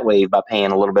in that wave by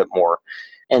paying a little bit more.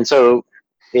 And so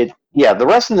the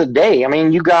rest of the day, I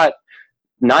mean, you got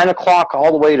 9 o'clock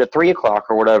all the way to 3 o'clock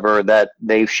or whatever that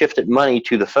they've shifted money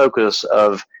to the focus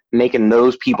of making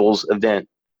those people's event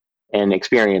and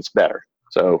experience better.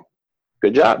 So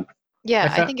good job.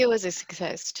 Yeah, I think it was a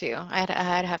success too. I'd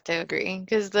have to agree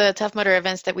because the Tough Mudder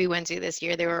events that we went to this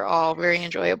year, they were all very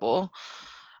enjoyable.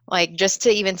 Like just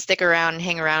to even stick around and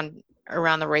hang around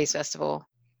the race festival,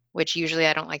 which usually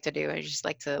I don't like to do. I just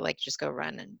like to just go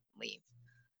run and leave.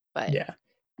 But yeah,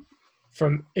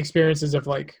 from experiences of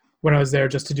when I was there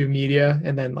just to do media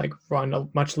and then run a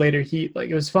much later heat,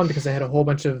 it was fun because I had a whole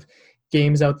bunch of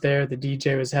games out there. The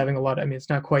DJ was having a lot. I mean, it's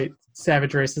not quite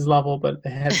Savage Races level, but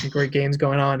they had some great games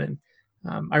going on, and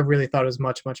I really thought it was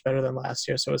much, much better than last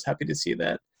year. So I was happy to see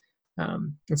that.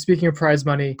 And speaking of prize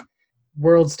money,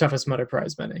 World's Toughest Mudder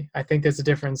prize money. I think there's a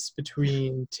difference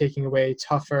between taking away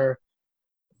toughest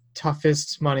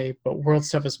money, but World's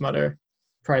Toughest Mudder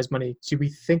prize money. Do we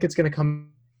think it's going to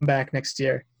come back next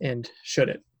year, and should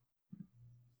it?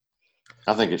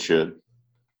 I think it should.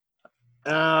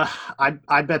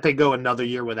 I bet they go another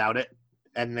year without it,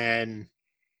 and then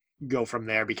go from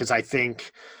there, because I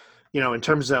think, in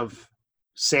terms of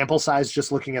sample size,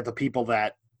 just looking at the people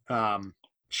that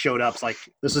showed up, like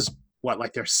this is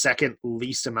like their second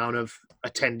least amount of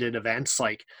attended events.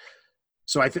 Like,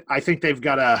 so I think they've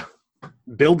got to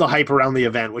build the hype around the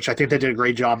event, which I think they did a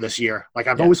great job this year. Like,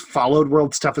 I've always followed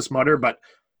World's Toughest Mudder, but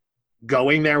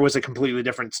going there was a completely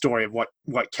different story of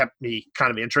what kept me kind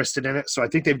of interested in it. So I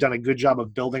think they've done a good job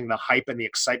of building the hype and the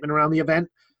excitement around the event.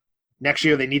 Next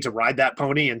year, they need to ride that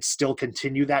pony and still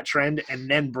continue that trend, and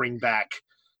then bring back,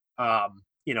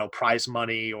 prize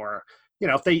money, or,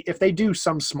 if they do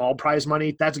some small prize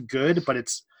money, that's good, but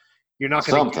you're not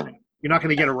going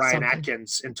to get a Ryan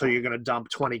Atkins until you're going to dump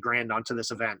 $20,000 onto this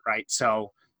event, right?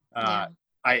 So,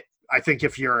 I think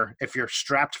if you're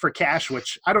strapped for cash,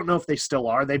 which I don't know if they still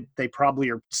are, they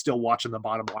probably are still watching the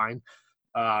bottom line.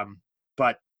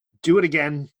 But do it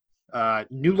again.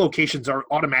 New locations are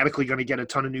automatically going to get a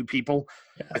ton of new people.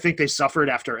 Yeah. I think they suffered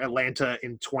after Atlanta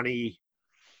in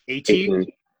 2018.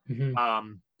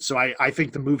 Mm-hmm. So I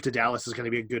think the move to Dallas is going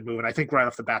to be a good move. And I think right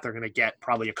off the bat, they're going to get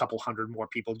probably a couple hundred more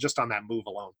people just on that move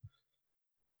alone.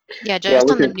 Yeah, just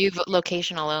on the new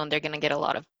location alone, they're going to get a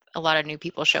lot of new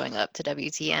people showing up to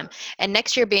WTM. And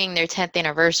next year being their 10th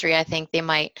anniversary, I think they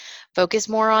might focus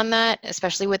more on that,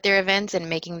 especially with their events, and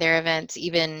making their events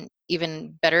even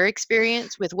better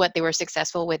experience with what they were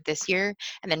successful with this year,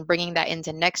 and then bringing that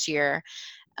into next year.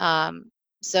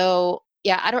 So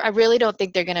yeah, I really don't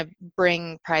think they're going to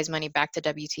bring prize money back to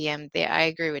WTM. I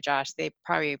agree with Josh. They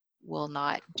probably will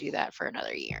not do that for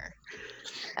another year,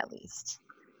 at least.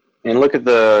 And look at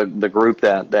the group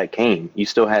that came. You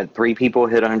still had 3 people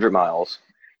hit 100 miles.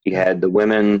 You had the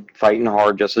women fighting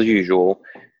hard just as usual,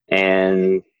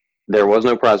 and there was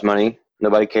no prize money.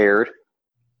 Nobody cared.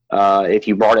 If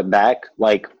you brought it back,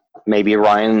 like maybe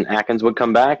Ryan Atkins would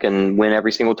come back and win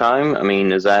every single time. I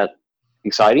mean, is that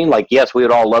exciting? Like, yes, we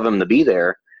would all love him to be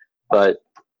there, but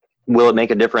will it make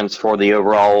a difference for the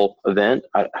overall event?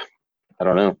 I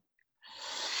don't know.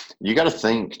 You got to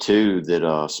think, too,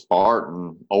 that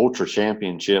Spartan Ultra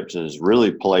Championships has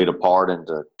really played a part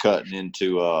into cutting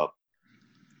into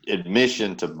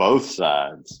admission to both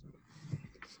sides,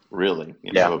 really.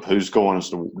 You know, of who's going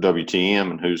to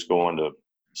WTM and who's going to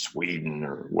Sweden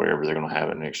or wherever they're going to have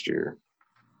it next year.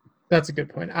 That's a good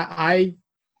point. I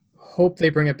hope they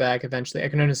bring it back eventually. I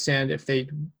can understand if they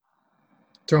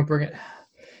don't bring it.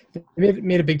 They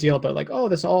made a big deal about, like, all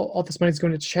this money's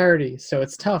going to charity, so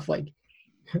it's tough. Like,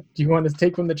 do you want to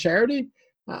take from the charity?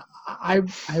 I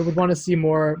would want to see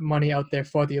more money out there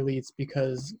for the elites,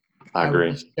 because I agree.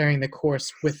 Would be sharing the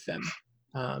course with them.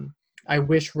 I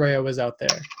wish Rhea was out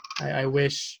there. I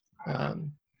wish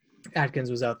Atkins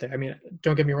was out there. I mean,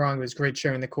 don't get me wrong, it was great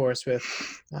sharing the course with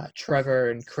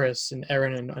Trevor and Chris and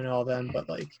Aaron and all them, but,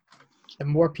 like, the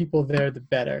more people there, the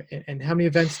better. And how many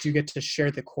events do you get to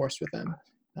share the course with them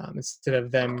instead of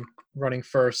them running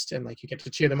first, and, like, you get to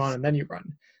cheer them on and then you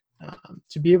run?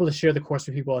 To be able to share the course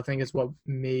with people, I think, is what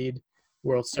made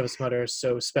World's Toughest Mudder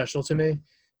so special to me.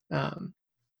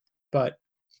 But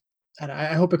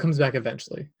I hope it comes back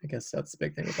eventually. I guess that's the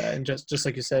big thing with that. And just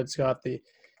like you said, Scott, they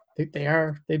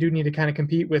do need to kind of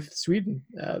compete with Sweden,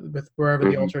 with wherever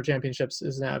the Ultra Championships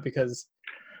is now, because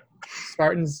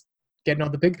Spartan's getting all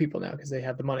the big people now because they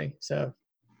have the money. So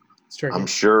it's tricky. I'm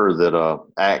sure that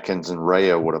Atkins and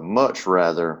Rhea would have much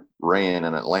rather ran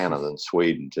in Atlanta than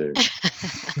Sweden too.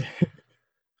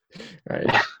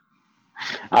 Right.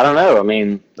 I don't know. I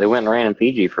mean, they went and ran in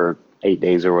Fiji for 8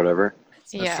 days or whatever.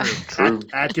 That's true.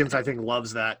 Atkins, I think,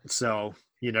 loves that. So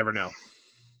you never know.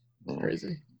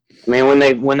 Crazy. I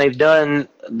mean, when they've done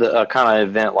the kind of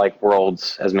event like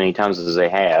Worlds as many times as they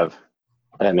have,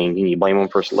 I mean, can you blame them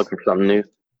for looking for something new?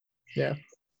 Yeah.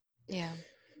 Yeah.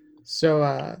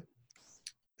 So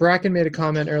Bracken made a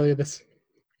comment earlier this.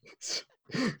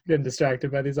 Getting distracted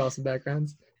by these awesome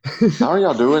backgrounds. How are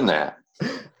y'all doing that?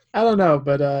 I don't know,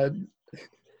 but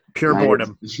pure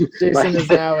boredom. Jason is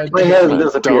now a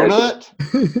donut.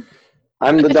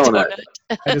 I'm the donut.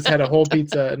 I just had a whole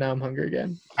pizza and now I'm hungry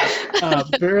again.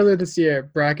 But earlier this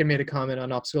year, Bracken made a comment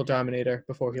on Obstacle Dominator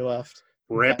before he left.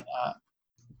 Rip.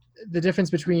 The difference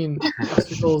between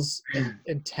obstacles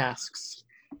and tasks.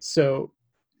 So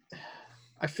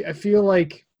I feel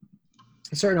like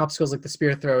certain obstacles, like the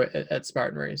spear throw at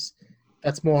Spartan Race,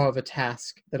 that's more of a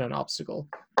task than an obstacle.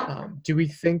 Do we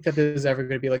think that there's ever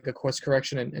going to be, like, a course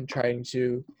correction and trying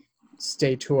to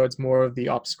stay towards more of the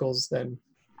obstacles than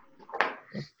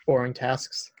boring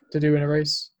tasks to do in a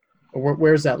race? Or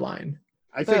where's that line?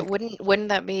 I think. But wouldn't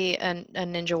that be a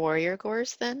Ninja Warrior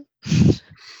course then?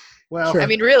 Well, Sure. I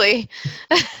mean, really.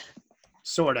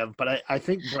 Sort of, but I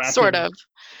think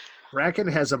Bracken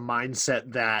has a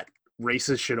mindset that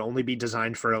races should only be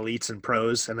designed for elites and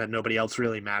pros, and that nobody else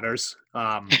really matters.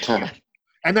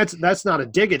 And that's not a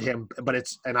dig at him, but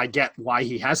and I get why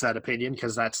he has that opinion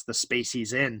because that's the space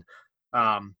he's in.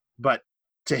 But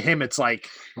to him, it's like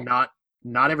not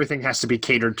everything has to be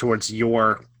catered towards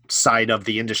your side of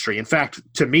the industry. In fact,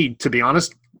 to me, to be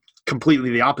honest,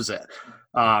 completely the opposite.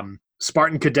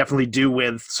 Spartan could definitely do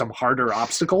with some harder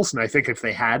obstacles, and I think if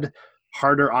they had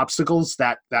harder obstacles,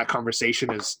 that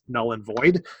conversation is null and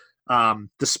void.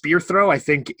 The spear throw, I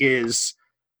think, is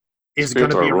going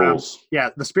to be around.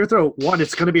 Yeah, the spear throw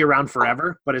it's going to be around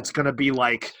forever, but it's going to be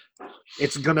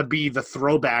the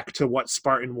throwback to what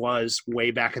Spartan was way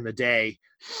back in the day.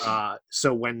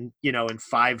 So when in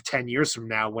 5-10 years from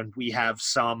now, when we have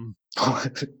some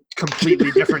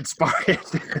completely different Spartan.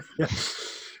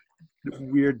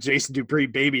 Weird Jason Dupree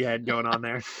baby head going on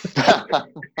there.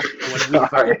 All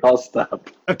right, I'll stop.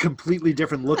 A completely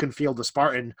different look and feel to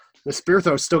Spartan. The spear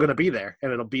throw is still going to be there,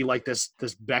 and it'll be like this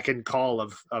beck and call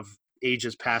of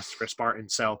ages past for Spartan.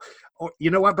 So,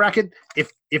 you know what, Bracken?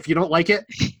 If you don't like it,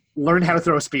 learn how to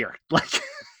throw a spear. Like,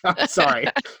 I'm sorry.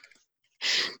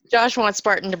 Josh wants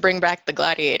Spartan to bring back the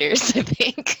gladiators, I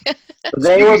think.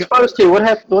 They were supposed to.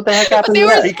 What the heck happened to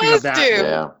that? Speaking of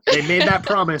that, they made that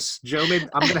promise. I'm going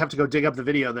to have to go dig up the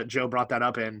video that Joe brought that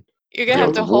up in. You're going to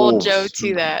have to hold Joe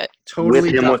to that. Totally.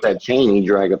 With him with that chain he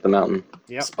dragged up the mountain.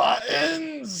 Yep.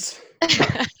 Spartans!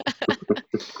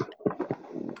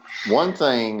 One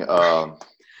thing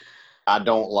I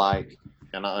don't like,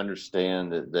 and I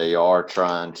understand that they are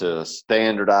trying to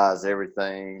standardize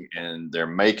everything and they're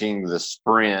making the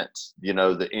sprint,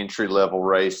 the entry level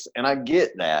race. And I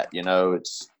get that,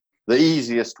 it's the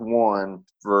easiest one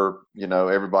for,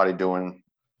 everybody doing,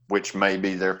 which may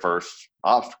be their first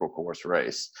obstacle course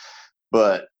race.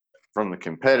 But from the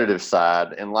competitive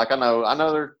side, and like I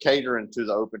know they're catering to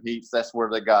the open heats. That's where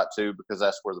they got to because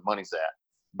that's where the money's at.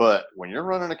 But when you're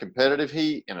running a competitive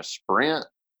heat in a sprint,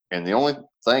 and the only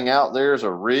thing out there is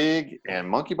a rig and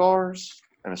monkey bars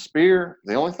and a spear,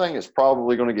 the only thing that's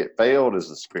probably going to get failed is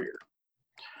the spear.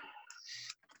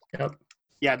 Yep.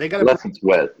 Yeah, they got to. Unless it's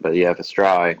wet, but yeah, if it's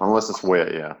dry. Unless it's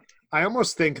wet, yeah. I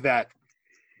almost think that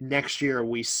next year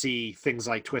we see things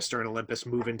like Twister and Olympus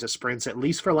move into sprints, at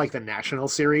least for like the national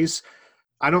series.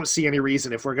 I don't see any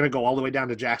reason if we're going to go all the way down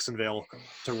to Jacksonville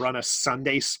to run a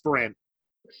Sunday sprint,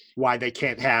 why they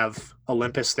can't have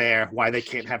Olympus there, why they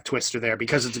can't have Twister there,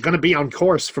 because it's going to be on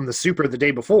course from the Super the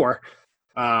day before.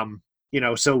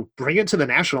 So bring it to the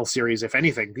national series. If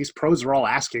anything, these pros are all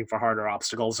asking for harder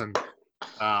obstacles, and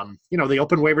the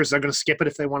open waivers, they're going to skip it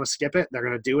if they want to skip it. They're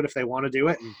going to do it if they want to do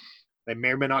it, and they may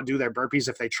or may not do their burpees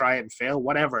if they try it and fail.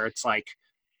 Whatever, it's like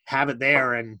have it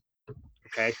there, and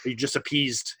okay, you just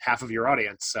appeased half of your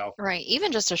audience. So right,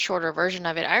 even just a shorter version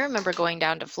of it. I remember going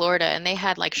down to Florida and they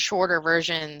had like shorter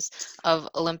versions of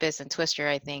Olympus and Twister,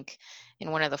 I think,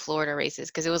 in one of the Florida races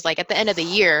because it was like at the end of the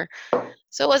year.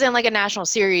 So it wasn't like a national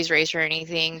series race or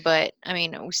anything, but I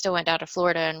mean, we still went down to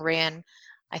Florida and ran,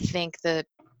 I think, the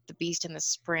Beast and the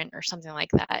Sprint or something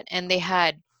like that. And they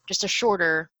had just a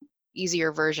shorter,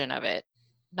 easier version of it.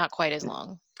 Not quite as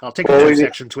long. I'll take a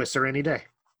section Twister any day.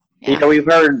 Yeah. We've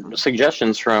heard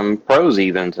suggestions from pros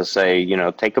even to say,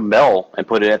 take a bell and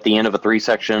put it at the end of a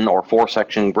 3-section or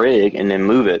 4-section rig and then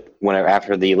move it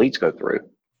after the elites go through.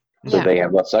 So they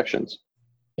have less sections.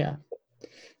 Yeah.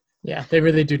 Yeah, they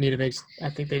really do need to I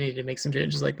think they need to make some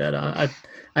changes like that.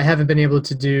 I haven't been able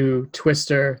to do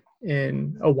Twister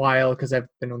in a while because I've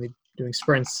been only doing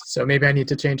sprints. So maybe I need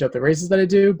to change up the races that I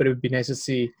do, but it would be nice to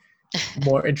see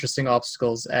more interesting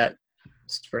obstacles at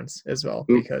sprints as well.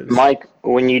 Because Mike,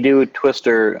 when you do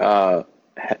Twister,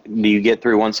 do you get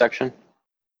through one section?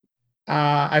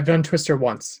 I've done Twister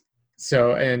once.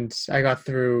 So, and I got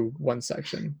through one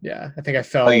section. Yeah, I think I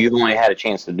fell. Oh, you've only had a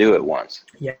chance to do it once.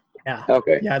 Yeah. Yeah.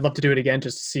 Okay. Yeah, I'd love to do it again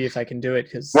just to see if I can do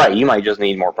it. Right, you might just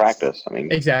need more practice. I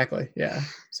mean, exactly. Yeah.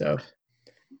 So.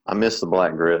 I miss the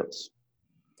black grips.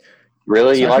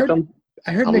 Really, you liked them?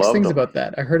 I heard mixed things about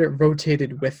that. I heard it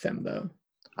rotated with them though.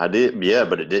 I did, yeah,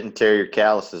 but it didn't tear your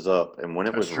calluses up. And when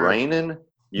it was raining,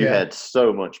 you had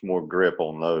so much more grip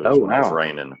on those. Oh, when it was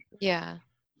raining. Yeah.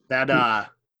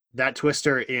 That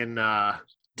Twister in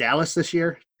Dallas this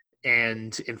year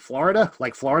and in Florida,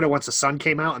 like Florida, once the sun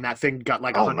came out and that thing got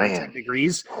like 110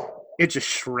 degrees, it just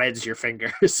shreds your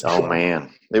fingers. Oh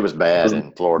man, it was bad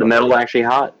in Florida. The metal actually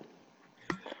hot?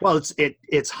 Well, it's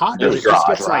hot. It's dry.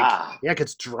 Gets it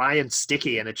gets dry and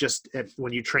sticky, and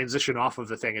when you transition off of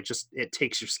the thing, it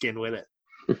takes your skin with it.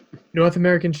 North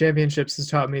American Championships has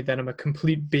taught me that I'm a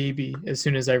complete baby as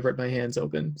soon as I rip my hands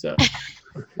open. So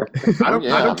I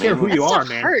don't care who you are,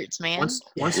 man. Hurts, man. Once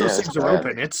those things are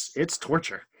open, it's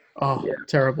torture. Oh,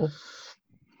 terrible.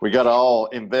 We got to all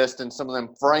invest in some of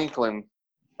them Franklin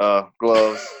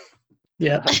gloves.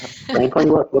 Yeah. Franklin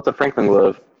glove? What's a Franklin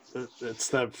glove? It's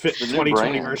the Fit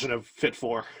 2020 version of Fit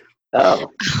 4.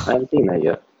 Oh, I haven't seen that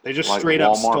yet. They just Like straight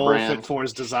up Walmart stole brand. Fit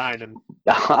 4's design and.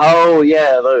 Oh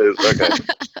yeah, those. Okay.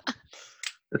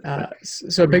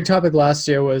 So a big topic last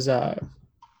year was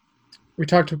we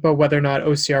talked about whether or not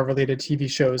OCR-related TV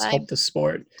shows help the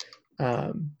sport.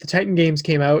 The Titan Games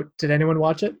came out. Did anyone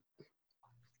watch it?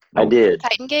 I did.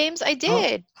 Titan Games? I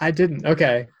did. Oh, I didn't.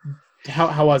 Okay.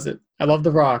 How was it? I love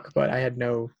The Rock, but I had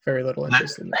very little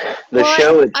interest in it. The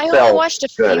show itself. I only watched a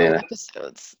few Anna.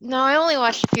 episodes. No, I only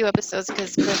watched a few episodes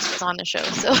because Chris was on the show,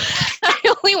 so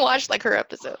I only watched like her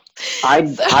episode.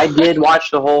 I did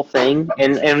watch the whole thing,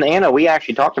 and Anna, we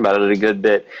actually talked about it a good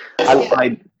bit.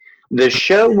 The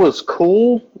show was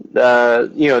cool. There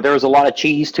was a lot of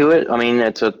cheese to it. I mean,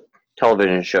 it's a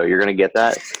television show. You're going to get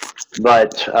that.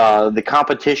 But the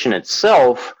competition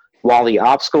itself, while the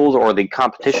obstacles or the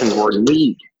competitions were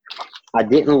neat, I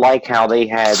didn't like how they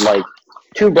had like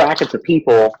two brackets of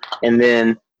people, and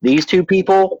then these two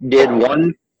people did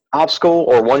one obstacle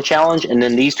or one challenge, and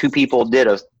then these two people did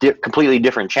a completely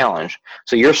different challenge.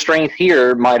 So your strength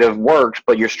here might have worked,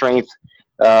 but your strength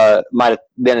might have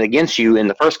been against you in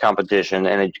the first competition,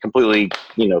 and it completely,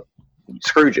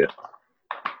 screwed you.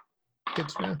 Good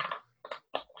to know.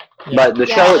 Yeah. But the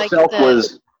show itself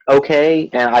was okay,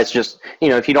 and I just,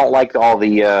 if you don't like all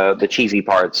the cheesy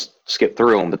parts, skip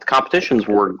through them. But the competitions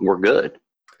were good.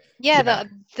 Yeah,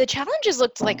 the challenges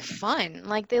looked like fun.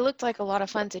 Like they looked like a lot of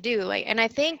fun to do. And I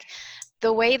think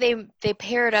the way they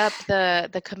paired up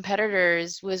the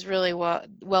competitors was really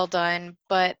well done.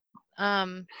 But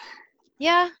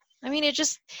yeah, I mean, it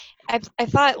just I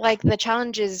thought like the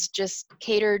challenges just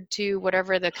catered to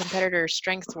whatever the competitors'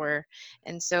 strengths were,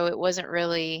 and so it wasn't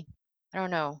really. I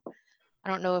don't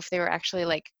know if they were actually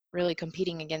like really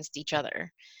competing against each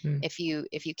other. If you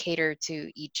cater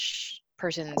to each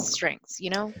person's strengths,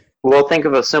 Well, think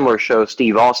of a similar show,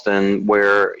 Steve Austin,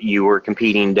 where you were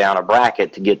competing down a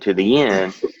bracket to get to the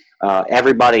end.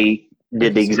 Everybody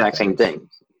did the exact same thing.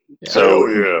 Yeah.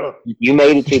 So you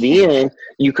made it to the end.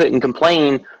 You couldn't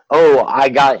complain, oh, I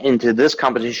got into this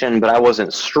competition, but I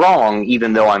wasn't strong,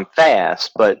 even though I'm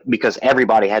fast, but because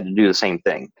everybody had to do the same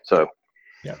thing. So,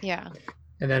 yeah.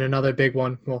 And then another big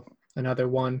one,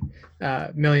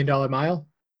 $1 Million Mile.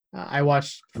 I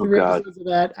watched 3 episodes of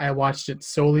that. I watched it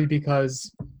solely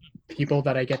because people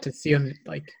that I get to see on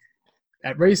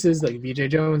at races, like VJ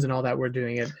Jones and all that, were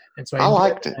doing it, and so I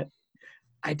liked it.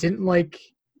 I didn't like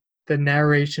the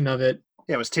narration of it.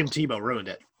 Yeah, it was Tim Tebow ruined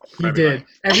it. He did.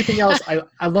 Everything else,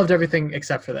 I loved everything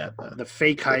except for that. Though. The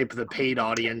fake hype, the paid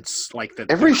audience, like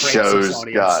every show's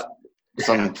got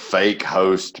some fake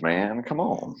host, man. Come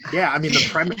on. Yeah, I mean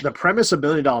the premise of $1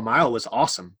 Million Mile was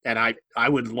awesome, and I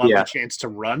would love the chance to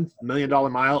run $1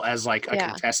 Million Mile as like a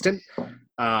contestant.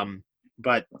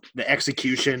 But the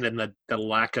execution and the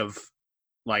lack of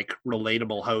like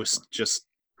relatable host just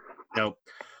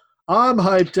I'm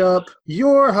hyped up,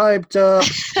 you're hyped up,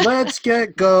 let's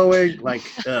get going. Like,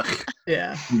 ugh.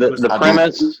 Yeah. The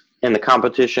premise and the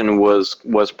competition was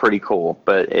pretty cool,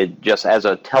 but it just as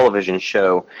a television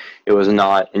show, it was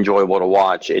not enjoyable to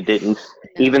watch. It didn't,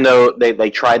 even though they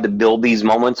tried to build these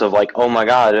moments of like, oh my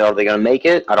God, are they going to make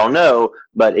it? I don't know,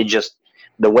 but it just,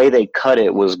 the way they cut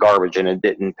it was garbage, and it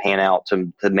didn't pan out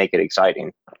to make it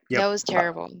exciting. That was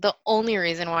terrible. The only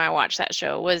reason why I watched that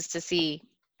show was to see,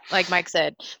 like Mike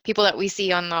said, people that we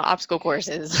see on the obstacle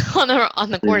courses, on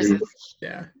the courses.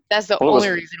 Yeah. That's the only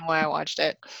reason why I watched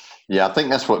it. Yeah, I think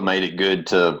that's what made it good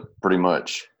to pretty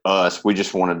much us. We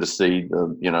just wanted to see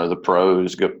the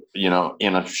pros go,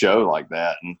 in a show like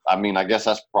that. And I mean, I guess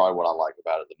that's probably what I like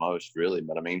about it the most, really.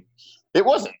 But I mean, it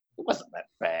wasn't that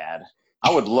bad.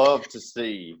 I would love to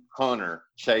see Hunter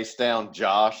chase down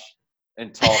Josh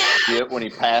and talk shit when he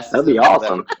passes. That'd be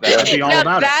awesome. That'd be all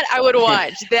about that I would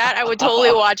watch. That I would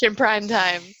totally watch in prime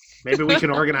time. Maybe we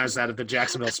can organize that at the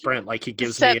Jacksonville Sprint. Like he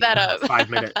gives me a 5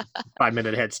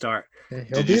 minute head start.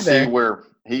 Did you see where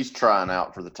he's trying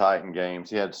out for the Titan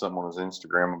Games? He had something on his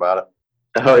Instagram about it.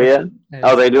 Oh yeah.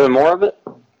 Are they doing more of it?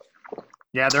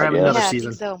 Yeah, they're having another season.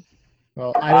 I think so.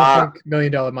 Well, I don't think $1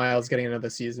 Million Mile is getting another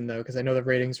season though, because I know the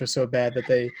ratings were so bad that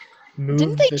they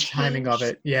moved the timing of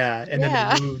it. Yeah, and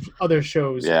then they moved other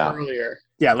shows earlier.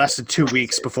 Yeah, less than 2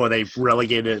 weeks before they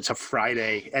relegated it to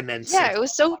Friday, and then it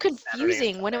was so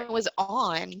confusing when it was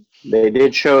on. They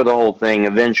did show the whole thing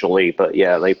eventually, but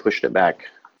they pushed it back.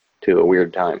 to a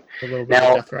weird time. A little bit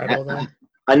Now, of death rattle there.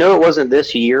 I know it wasn't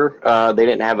this year. They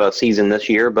didn't have a season this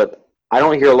year, but I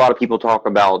don't hear a lot of people talk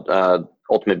about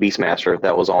Ultimate Beastmaster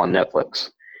that was on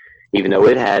Netflix, even though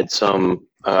it had some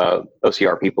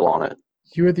OCR people on it.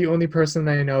 You are the only person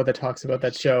I know that talks about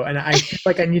that show, and I feel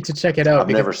like I need to check it out. I've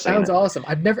never seen it. Sounds it. Awesome.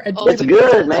 It's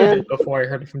good, man. Before I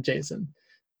heard it from Jason.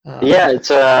 Yeah, it's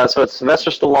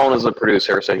Sylvester Stallone as a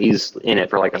producer, so he's in it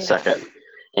for like a second,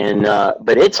 and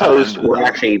but its hosts were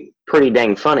actually pretty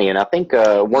dang funny, and I think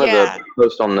one of the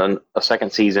hosts on a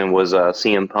second season was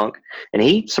CM Punk, and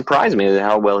he surprised me with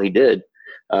how well he did.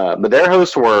 But their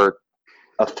hosts were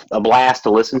a blast to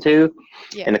listen to,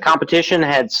 and the competition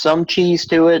had some cheese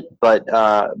to it, but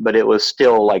it was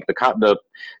still like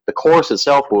the course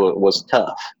itself was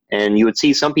tough, and you would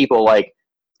see some people like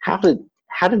how did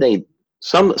they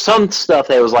some stuff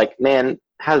that was like, man,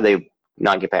 how did they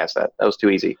not get past that? That was too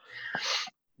easy.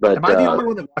 But am I the only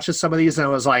one that watches some of these and I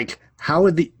was like, how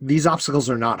would these obstacles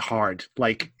are not hard?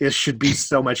 Like, it should be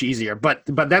so much easier. But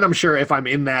then I'm sure if I'm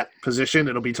in that position,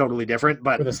 it'll be totally different.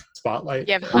 But with a spotlight,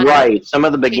 right? Some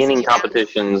of the beginning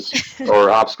competitions or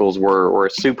obstacles were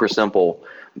super simple,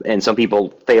 and some people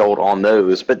failed on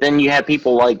those. But then you have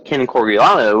people like Ken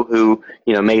Corigliano who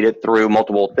made it through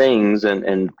multiple things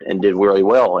and did really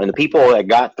well. And the people that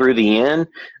got through the end,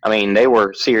 I mean, they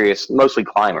were serious, mostly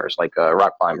climbers, like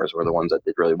rock climbers were the ones that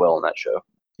did really well in that show.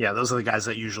 Yeah, those are the guys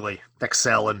that usually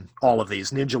excel in all of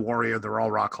these. Ninja Warrior, they're all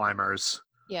rock climbers.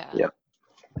 Yeah. Yep.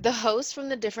 The hosts from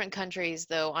the different countries,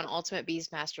 though, on Ultimate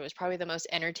Beastmaster was probably the most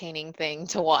entertaining thing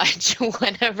to watch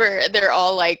whenever they're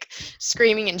all, like,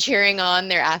 screaming and cheering on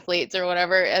their athletes or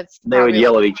whatever. They would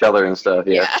yell at each other and stuff,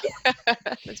 yeah.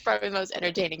 It's probably the most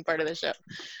entertaining part of the show.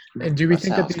 And do we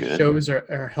think that these shows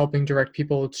are helping direct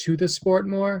people to the sport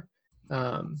more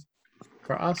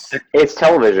for us? It's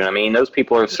television. I mean, those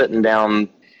people are sitting down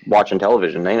watching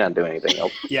television. They're not doing anything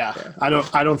else. Yeah, I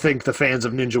don't think the fans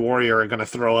of Ninja Warrior are going to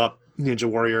throw up Ninja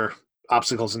Warrior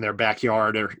obstacles in their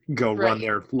backyard or go run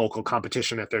their local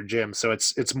competition at their gym. So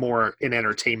it's more an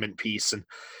entertainment piece, and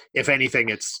if anything,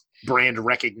 it's brand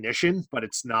recognition, but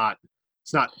it's not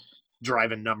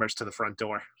driving numbers to the front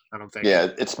door. I don't think. Yeah,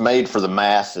 it's made for the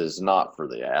masses, not for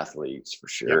the athletes, for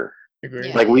sure.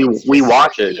 Yeah. Like we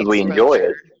watch it because we enjoy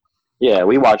it. Yeah,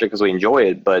 we watch it because we enjoy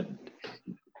it, but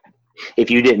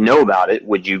if you didn't know about it,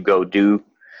 would you go do?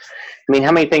 I mean,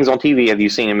 how many things on TV have you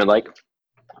seen and been like,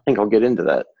 I think I'll get into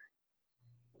that?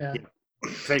 Yeah.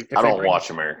 I don't watch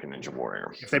American Ninja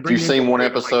Warrior. If you've seen one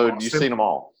episode, Boston, you've seen them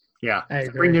all. Yeah.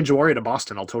 If they bring Ninja Warrior to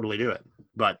Boston, I'll totally do it.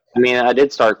 But I mean, I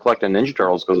did start collecting Ninja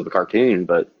Turtles because of the cartoon,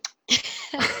 but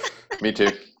me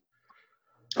too.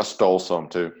 I stole some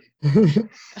too.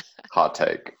 Hot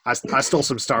take. I stole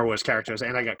some Star Wars characters,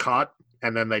 and I got caught,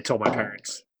 and then they told my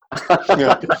parents. I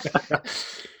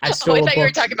thought you were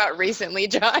talking about recently,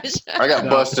 Josh. I got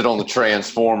busted on the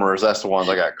Transformers. That's the ones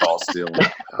I got caught stealing.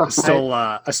 I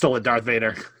stole a Darth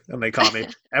Vader, and they caught me.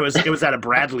 It was at a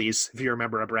Bradley's, if you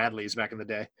remember a Bradley's back in the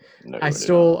day. No, I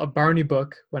stole a Barney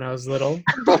book when I was little.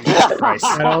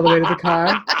 Got all the way to the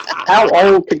car. How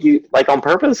old could you, like, on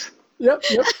purpose? Yep.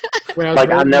 When I was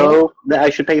I know that I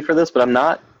should pay for this, but I'm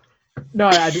not. No,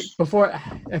 I did before.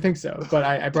 I think so, but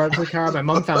I brought it to the car. My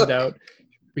mom found out.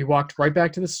 We walked right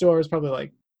back to the store. It was probably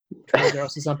like $12 or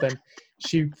something.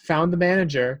 She found the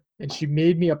manager, and she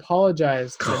made me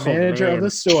apologize to the manager of the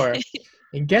store.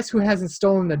 And guess who hasn't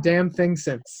stolen a damn thing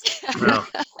since?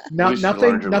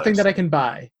 Nothing that I can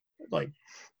buy. Like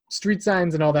street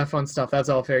signs and all that fun stuff. That's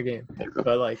all fair game.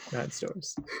 But like not in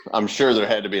stores. I'm sure there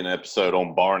had to be an episode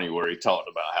on Barney where he talked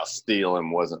about how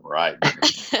stealing wasn't right.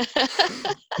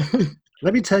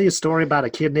 Let me tell you a story about a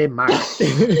kid named Mike.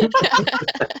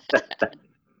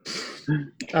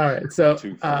 All right, so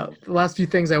the last few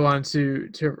things I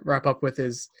wanted to wrap up with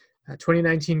is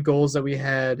 2019 goals that we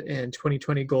had and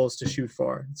 2020 goals to shoot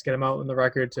for. Let's get them out on the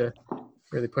record to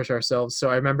really push ourselves. So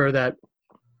I remember that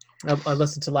I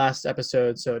listened to last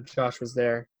episode, so Josh was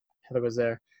there, Heather was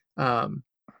there.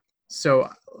 So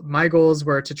my goals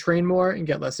were to train more and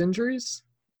get less injuries.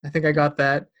 I think I got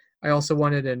that. I also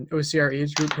wanted an OCR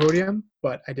age group podium,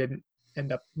 but I didn't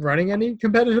end up running any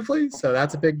competitively, so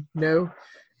that's a big no.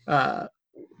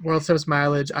 World Steps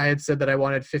mileage, I had said that I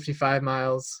wanted 55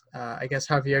 miles. I guess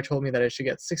Javier told me that I should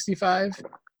get 65,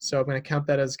 so I'm going to count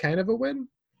that as kind of a win.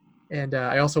 And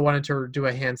I also wanted to do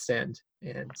a handstand,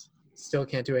 and still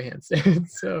can't do a handstand.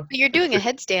 So you're doing a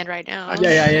headstand right now.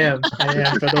 Yeah, I am.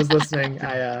 For those listening,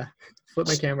 I flip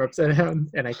my camera upside down,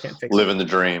 and I can't fix it. Living the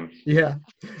dream. Yeah.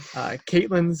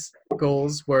 Caitlin's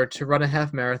goals were to run a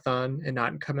half marathon and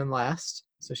not come in last,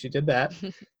 so she did that.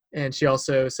 And she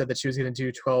also said that she was going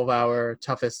to do 12-hour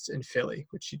toughest in Philly,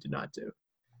 which she did not do.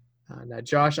 Now,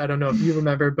 Josh, I don't know if you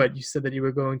remember, but you said that you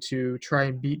were going to try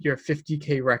and beat your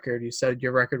 50K record. You said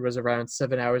your record was around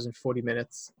 7 hours and 40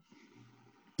 minutes.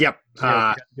 Yep.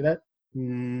 Do that?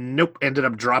 Nope. Ended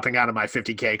up dropping out of my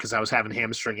 50K because I was having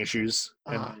hamstring issues.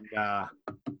 What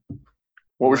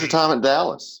was your time at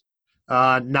Dallas?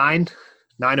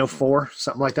 9:04,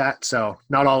 something like that. So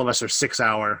not all of us are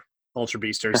 6-hour ultra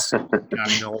beasters.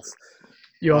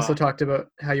 You also talked about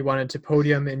how you wanted to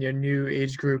podium in your new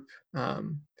age group,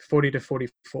 40 to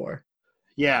 44.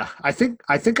 Yeah, I think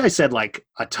I said like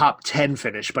a top 10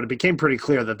 finish, but it became pretty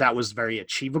clear that was very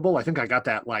achievable. I think I got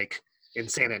that like in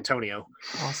San Antonio.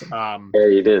 Awesome. Yeah,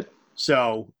 you did.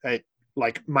 So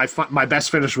like my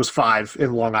best finish was 5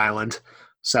 in Long Island.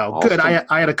 So awesome. Good.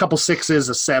 I had a couple 6s,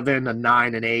 a 7, a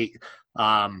 9, and 8.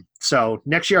 So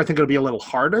next year I think it'll be a little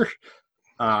harder.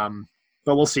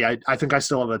 But we'll see. I think I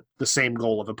still have the same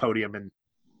goal of a podium in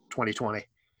 2020.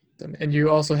 And you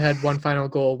also had one final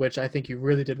goal, which I think you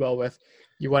really did well with.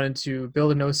 You wanted to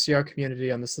build an OCR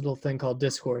community on this little thing called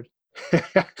Discord.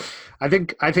 I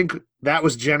think that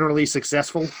was generally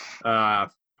successful.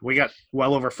 We got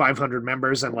well over 500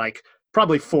 members and like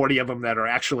probably 40 of them that are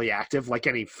actually active, like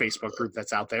any Facebook group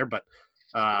that's out there. But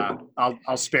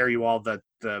I'll spare you all the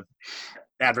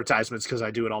advertisements because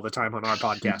I do it all the time on our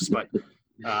podcast. But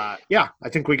yeah, I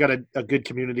think we got a good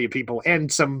community of people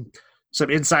and some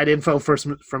inside info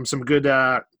from some good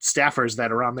staffers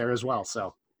that are on there as well.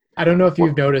 So I don't know if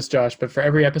you've noticed, Josh, but for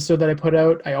every episode that I put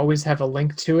out, I always have a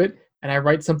link to it, and I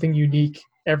write something unique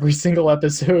every single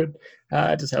episode.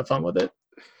 Just have fun with it.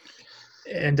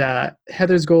 And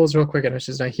Heather's goals, real quick, I know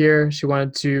she's not here. She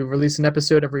wanted to release an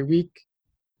episode every week.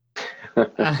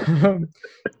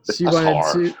 She wanted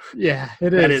hard. to, yeah,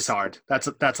 it is. That is hard.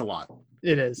 That's a lot.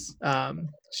 It is.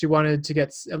 She wanted to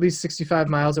get at least 65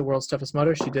 miles at World's Toughest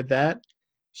Mudder. She did that.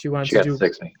 She wanted to do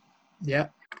 60. Yeah.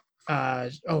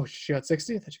 She got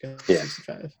 60? I thought she got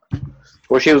 65.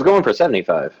 Well, she was going for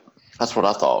 75. That's what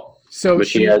I thought. So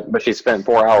but she spent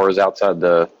 4 hours outside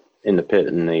in the pit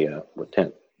in the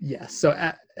tent. Yeah. So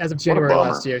as of January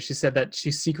last year, she said that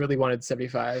she secretly wanted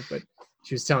 75, but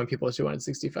she was telling people she wanted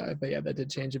 65. But yeah, that did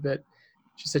change a bit.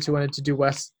 She said she wanted to do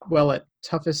well at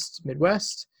Toughest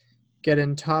Midwest, get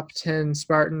in top 10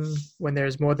 Spartan when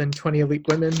there's more than 20 elite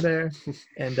women there,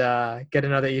 and get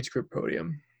another age group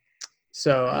podium.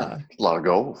 So a lot of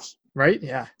goals. Right?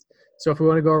 Yeah. So if we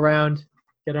want to go around,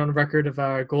 get on record of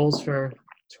our goals for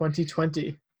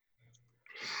 2020.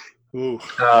 Ooh.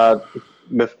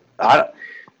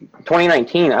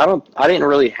 2019, I didn't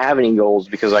really have any goals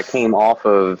because I came off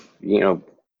of,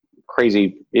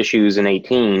 crazy issues in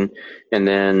 18, and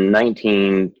then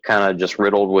 19 kind of just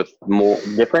riddled with more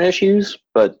different issues,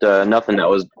 but nothing that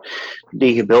was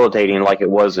debilitating like it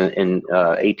was in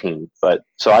 18. But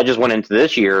so I just went into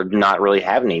this year not really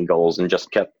having any goals and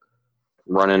just kept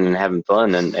running and having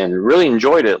fun and really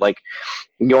enjoyed it. Like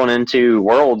going into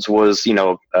Worlds was,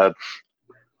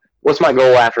 what's my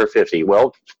goal after 50?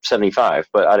 Well, 75,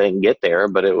 but I didn't get there,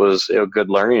 but it was a good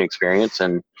learning experience.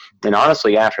 And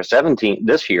honestly, after 17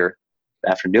 this year,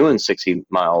 after doing 60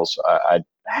 miles, I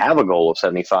have a goal of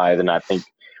 75. And I think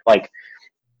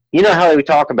how we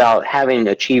talk about having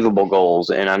achievable goals.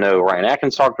 And I know Ryan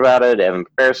Atkins talked about it. Evan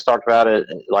Paris talked about it.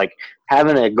 Like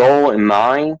having a goal in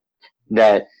mind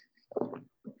that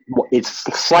it's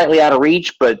slightly out of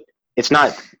reach, but it's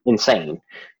not insane.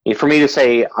 For me to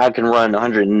say I can run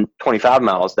 125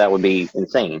 miles, that would be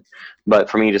insane. But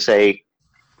for me to say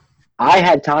I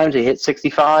had time to hit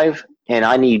 65 and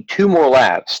I need 2 more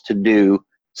laps to do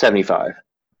 75.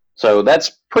 So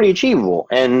that's pretty achievable.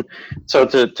 And so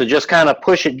to just kind of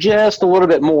push it just a little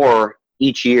bit more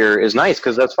each year is nice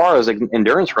because as far as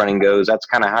endurance running goes, that's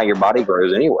kind of how your body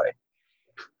grows anyway.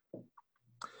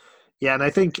 Yeah, and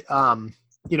I think,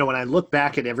 when I look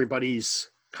back at everybody's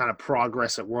kind of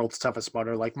progress at World's Toughest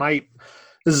Mudder,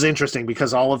 this is interesting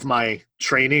because all of my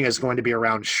training is going to be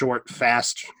around short,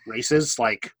 fast races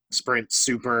like sprints,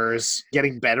 supers.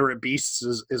 Getting better at beasts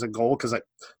is a goal because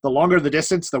the longer the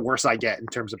distance, the worse I get in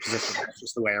terms of position. That's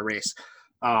just the way I race.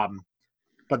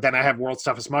 But then I have World's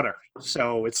Toughest Mudder.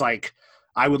 So it's like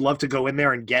I would love to go in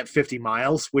there and get 50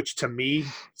 miles, which to me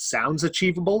sounds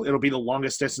achievable. It'll be the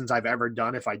longest distance I've ever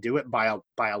done if I do it by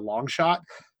a long shot.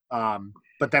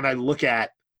 But then I look at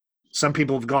some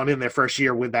people have gone in their first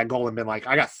year with that goal and been like,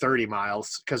 I got 30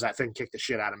 miles because that thing kicked the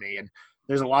shit out of me. And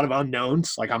there's a lot of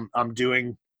unknowns. Like I'm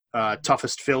doing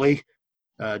Toughest Philly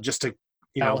just to,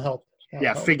 That'll help.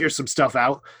 Figure some stuff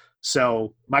out.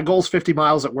 So my goal is 50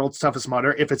 miles at World's Toughest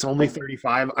Mudder. If it's only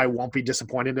 35, I won't be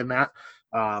disappointed in that.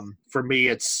 For me,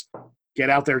 it's get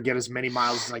out there, get as many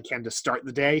miles as I can to start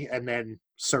the day and then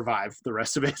survive the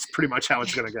rest of it. It's pretty much how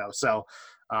it's going to go. So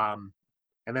And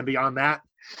then beyond that,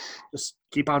 just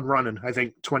keep on running. I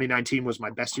think 2019 was my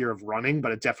best year of running,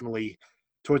 but it definitely,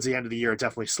 towards the end of the year, it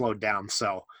definitely slowed down.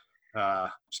 So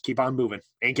just keep on moving.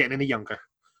 Ain't getting any younger.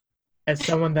 As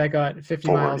someone that got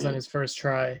 50 miles on his first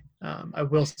try, I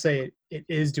will say it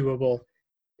is doable.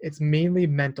 It's mainly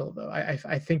mental, though.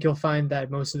 I think you'll find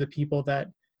that most of the people that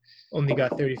only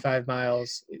got 35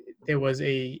 miles, there was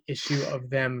a issue of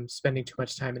them spending too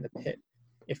much time in the pit.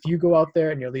 If you go out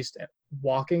there and you're at least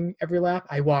walking every lap,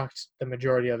 I walked the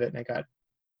majority of it and I got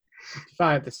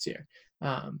 55 this year.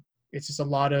 It's just a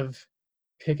lot of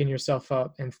picking yourself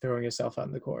up and throwing yourself out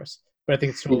in the course. But I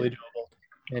think it's totally doable.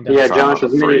 And, Josh,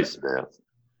 as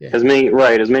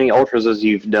many ultras as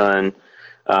you've done,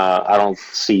 I don't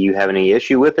see you have any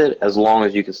issue with it as long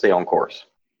as you can stay on course.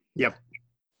 Yep.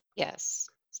 Yes,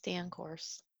 stay on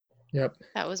course. Yep.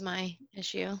 That was my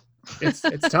issue. It's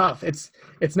tough. It's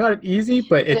not easy,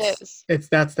 but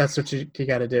that's what you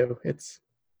got to do. It's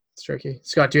tricky.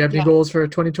 Scott, do you have any goals for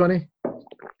 2020?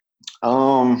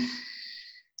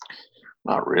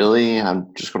 Not really.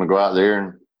 I'm just going to go out there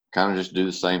and kind of just do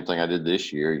the same thing I did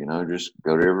this year. Just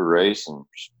go to every race and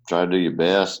try to do your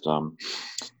best.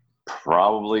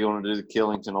 Probably going to do the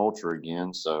Killington Ultra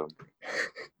again. So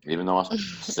even though I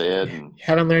said and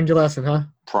haven't learned your lesson, huh?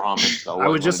 Promised. I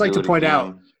would just like to point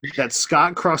out that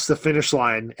Scott crossed the finish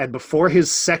line, and before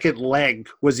his second leg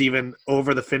was even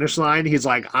over the finish line, he's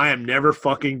like, I am never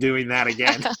fucking doing that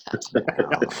again.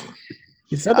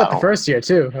 You said that the first year,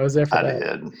 too. I was there for that. I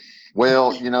did.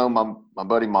 Well, my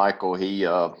buddy Michael, he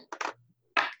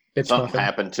something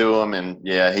happened to him, and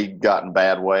he got in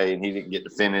bad way, and he didn't get to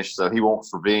finish, so he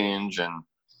wants revenge, and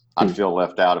I'd feel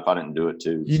left out if I didn't do it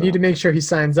too. You need to make sure he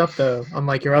signs up, though,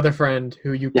 unlike your other friend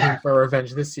who you came for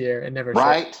revenge this year and never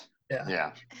right? Showed.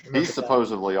 Yeah. He's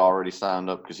supposedly already signed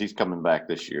up because he's coming back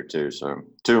this year too. So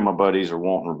 2 of my buddies are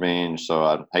wanting revenge, so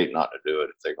I'd hate not to do it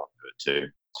if they're going to do it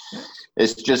too.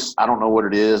 It's just, I don't know what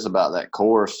it is about that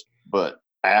course, but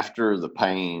after the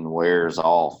pain wears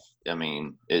off, I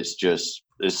mean, it's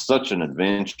such an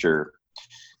adventure.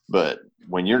 But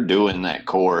when you're doing that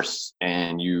course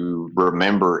and you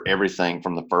remember everything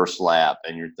from the first lap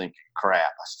and you're thinking, crap,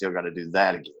 I still got to do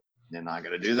that again. Then I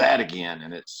got to do that again.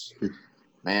 And it's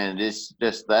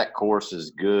just that course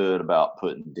is good about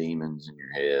putting demons in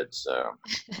your head. So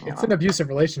it's an abusive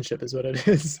relationship is what it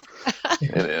is.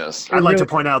 It is. I'd like to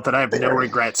point out that I have no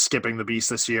regrets skipping the Beast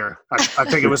this year. I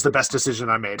think it was the best decision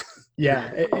I made.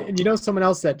 Yeah. And someone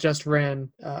else that just ran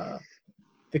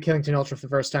the Killington Ultra for the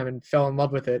first time and fell in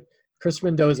love with it, Chris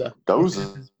Mendoza.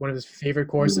 One of his favorite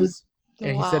courses.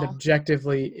 And he said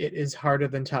objectively it is harder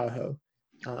than Tahoe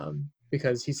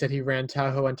because he said he ran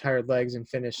Tahoe on tired legs and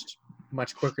finished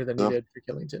much quicker than he did for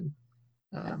Killington.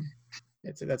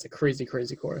 That's a crazy,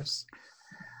 crazy course.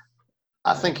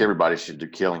 I think everybody should do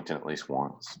Killington at least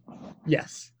once.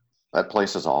 Yes. That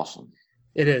place is awesome.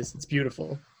 It is. It's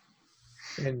beautiful.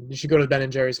 And you should go to Ben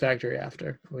and Jerry's factory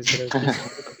after.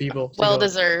 People. Well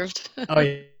deserved. Oh,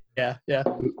 yeah.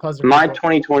 My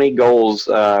 2020 goals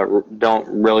don't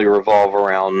really revolve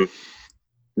around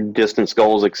distance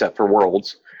goals except for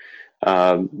Worlds.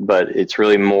 But it's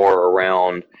really more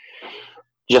around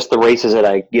just the races that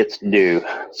I get to do.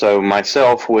 So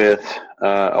myself with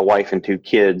a wife and 2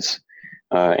 kids,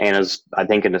 Anna's, I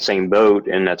think, in the same boat,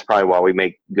 and that's probably why we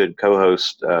make good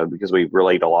co-hosts because we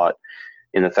relate a lot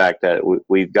in the fact that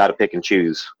we've got to pick and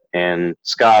choose. And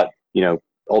Scott,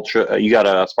 Ultra, you got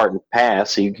a Spartan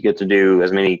pass, so you can get to do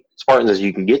as many Spartans as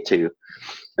you can get to,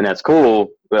 and that's cool,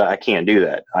 but I can't do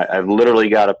that. I've literally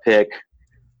got to pick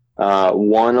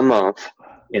one a month,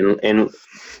 and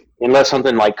unless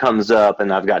something like comes up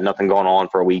and I've got nothing going on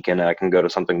for a weekend, I can go to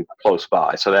something close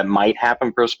by. So that might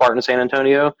happen for Spartan San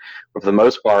Antonio, but for the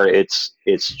most part, it's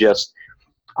just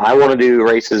I want to do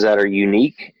races that are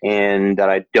unique and that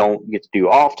I don't get to do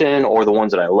often, or the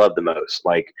ones that I love the most.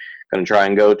 Like, going to try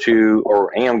and go to,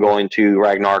 or am going to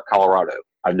Ragnar, Colorado.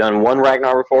 I've done one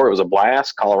Ragnar before. It was a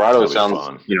blast. Colorado sounds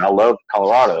fun. I love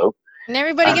Colorado. And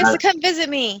everybody gets to come visit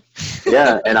me.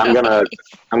 Yeah, and I'm gonna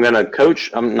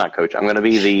coach. I'm not coach. I'm gonna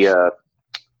be the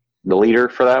leader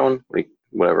for that one.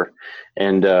 Whatever.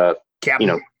 And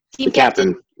captain. The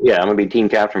captain. Yeah, I'm gonna be team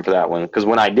captain for that one because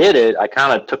when I did it, I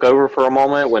kind of took over for a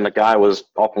moment when the guy was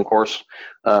off on course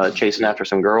chasing after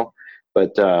some girl.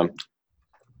 But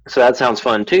so that sounds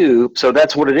fun too. So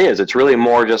that's what it is. It's really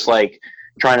more just like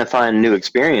trying to find new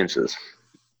experiences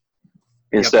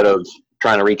instead of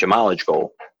trying to reach a mileage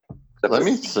goal.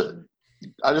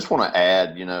 I just want to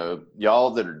add, y'all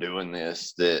that are doing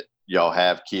this, that y'all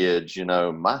have kids,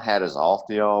 my hat is off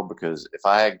to y'all because if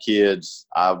I had kids,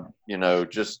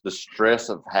 just the stress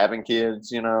of having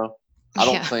kids, I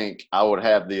don't think I would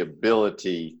have the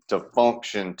ability to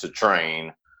function to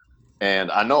train.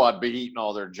 And I know I'd be eating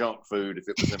all their junk food if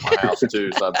it was in my house too,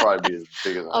 so I'd probably be as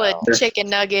big as all the chicken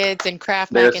nuggets and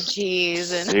Kraft mac and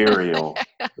cheese and cereal.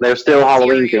 There's still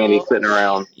Halloween candy sitting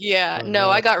around. Yeah, no,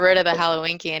 I got rid of the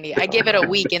Halloween candy. I give it a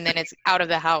week and then it's out of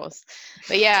the house.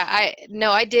 But yeah,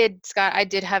 I did, Scott. I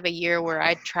did have a year where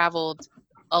I traveled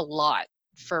a lot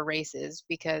for races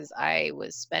because I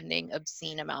was spending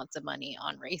obscene amounts of money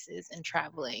on races and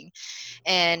traveling,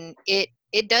 and it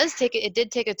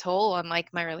did take a toll on like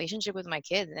my relationship with my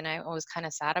kids, and I was kind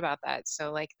of sad about that.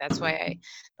 So like that's why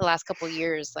the last couple of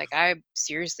years, like I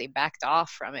seriously backed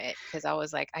off from it because I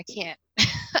was like, I can't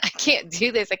I can't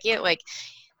do this. I can't like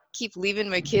keep leaving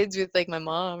my kids with like my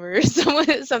mom or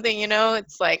something, you know.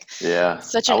 It's like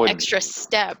such an extra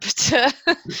step to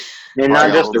and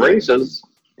not just the races,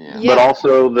 but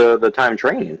also the time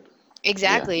training.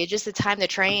 Exactly. Just the time to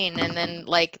train, and then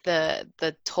like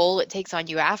the toll it takes on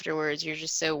you afterwards. You're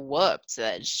just so whooped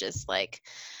that it's just like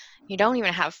you don't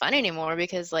even have fun anymore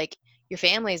because like your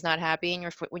family's not happy,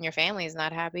 and when your family is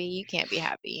not happy, you can't be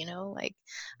happy, you know. Like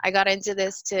I got into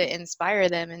this to inspire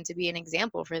them and to be an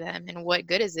example for them, and what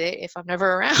good is it if I'm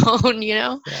never around, you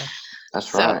know? Yeah,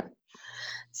 that's right.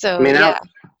 So I mean,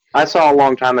 I saw a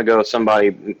long time ago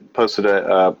somebody posted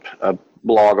a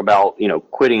blog about, you know,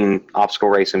 quitting obstacle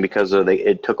racing because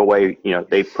it took away, you know,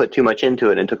 they put too much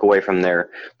into it and took away from the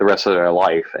rest of their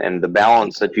life. And the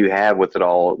balance that you have with it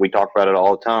all, we talk about it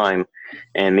all the time.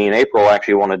 And me and April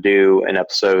actually want to do an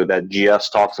episode that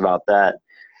just talks about that.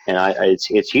 And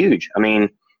it's huge. I mean,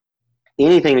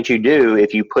 anything that you do,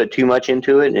 if you put too much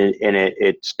into it and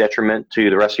it's detriment to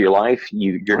the rest of your life,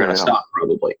 you're going to stop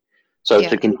probably. So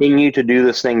to continue to do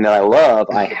this thing that I love,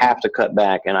 I have to cut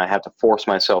back and I have to force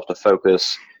myself to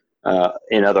focus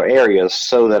in other areas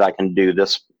so that I can do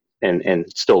this and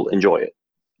still enjoy it.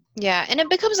 Yeah, and it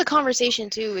becomes a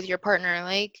conversation too with your partner.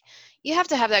 Like you have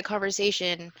to have that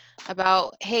conversation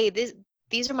about, hey,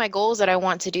 these are my goals that I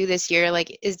want to do this year.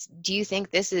 Like, do you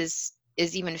think this is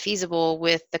even feasible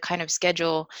with the kind of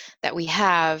schedule that we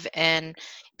have and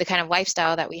the kind of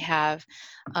lifestyle that we have?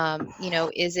 You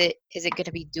know, is it going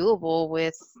to be doable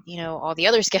with, you know, all the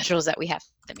other schedules that we have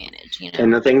to manage, you know,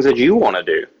 and the things that you want to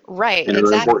do, right? And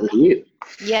exactly. Are important to you.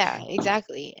 Yeah,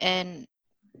 exactly. And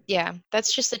yeah,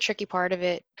 that's just the tricky part of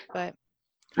it. But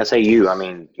I say you, I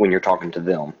mean when you're talking to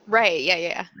them, right?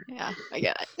 Yeah, I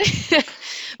get it.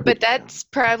 But that's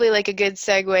probably like a good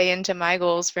segue into my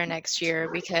goals for next year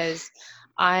because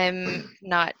I'm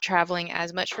not traveling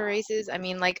as much for races. I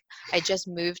mean, like I just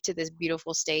moved to this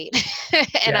beautiful state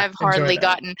and I've hardly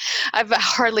gotten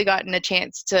a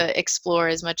chance to explore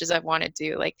as much as I've wanted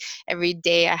to. Like every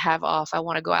day I have off, I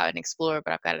want to go out and explore,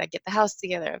 but I've got to get the house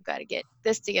together. I've got to get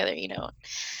this together, you know.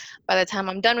 By the time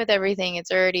I'm done with everything,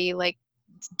 it's already like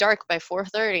it's dark by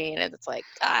 4:30 and it's like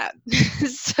God.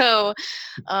 So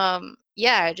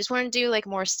yeah, I just want to do like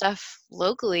more stuff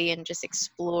locally and just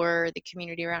explore the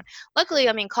community around. Luckily,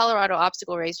 I mean, Colorado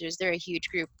Obstacle Racers, they're a huge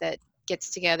group that gets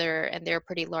together, and they're a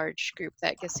pretty large group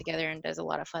that gets together and does a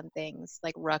lot of fun things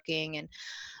like rucking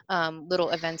and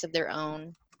little events of their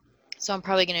own. So I'm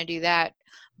probably going to do that.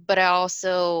 But I've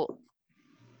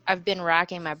been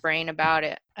racking my brain about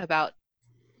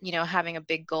you know, having a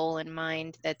big goal in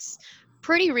mind that's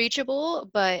pretty reachable,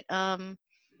 but I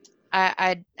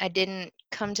didn't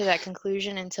come to that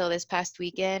conclusion until this past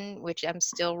weekend, which I'm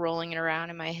still rolling it around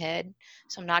in my head.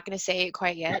 So I'm not going to say it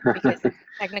quite yet because it's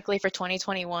technically for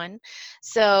 2021.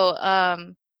 So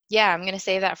yeah, I'm going to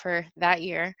save that for that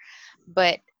year.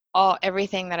 But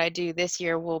everything that I do this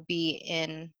year will be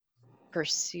in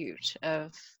pursuit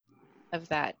of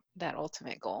that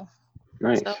ultimate goal.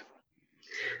 Nice. So,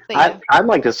 yeah. I'd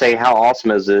like to say how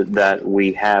awesome is it that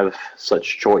we have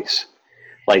such choice.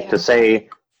 Like to say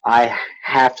I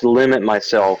have to limit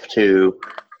myself to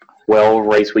 12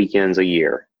 race weekends a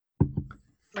year.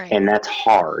 Right. And that's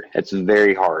hard. It's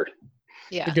very hard.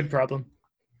 Yeah. It's a good problem.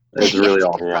 It's really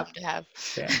awesome. Rough to have.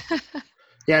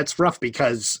 Yeah, it's rough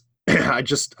because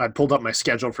I pulled up my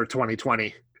schedule for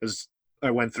 2020 because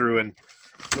I went through and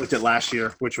looked at last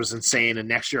year, which was insane. And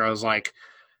next year I was like,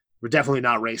 we're definitely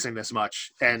not racing this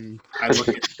much. And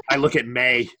I look at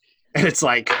May and it's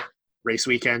like race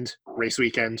weekend,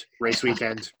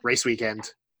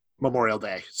 Memorial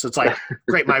Day. So it's like,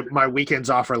 great. My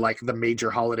weekends off are like the major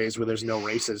holidays where there's no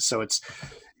races. So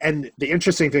and the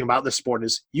interesting thing about this sport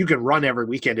is you can run every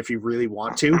weekend if you really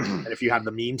want to, and if you have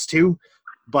the means to,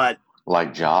 but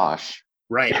like Josh,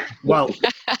 right. Well,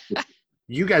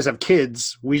 you guys have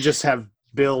kids. We just have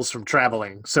bills from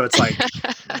traveling. So it's like,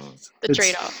 the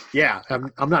trade-off. Yeah,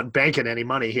 I'm not banking any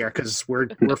money here because we're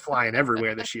flying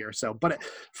everywhere this year. So, but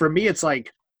for me, it's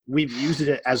like we've used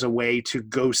it as a way to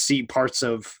go see parts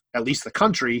of at least the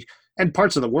country and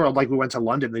parts of the world. Like we went to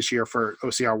London this year for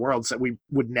OCR Worlds that we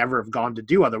would never have gone to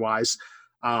do otherwise.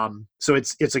 So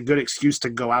it's a good excuse to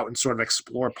go out and sort of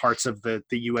explore parts of the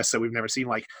U.S. that we've never seen.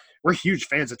 Like, we're huge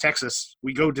fans of Texas.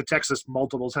 We go to Texas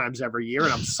multiple times every year,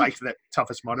 and I'm psyched that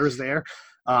Toughest Mudder is there.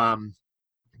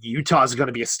 Utah is going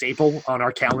to be a staple on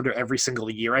our calendar every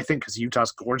single year, I think, because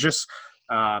Utah's gorgeous.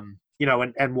 And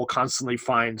we'll constantly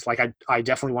find, like, I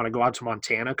definitely want to go out to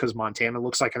Montana because Montana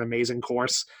looks like an amazing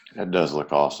course. It does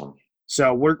look awesome.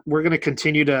 So we're going to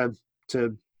continue to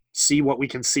see what we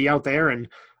can see out there, and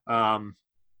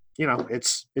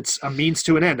it's a means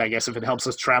to an end, I guess. If it helps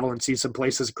us travel and see some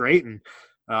places, great. And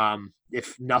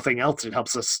if nothing else, it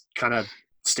helps us kind of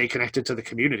stay connected to the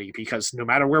community, because no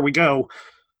matter where we go,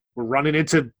 we're running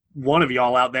into one of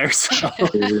y'all out there. So.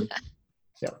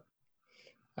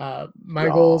 My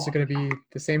goals are going to be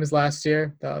the same as last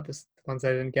year. The ones I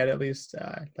didn't get, at least.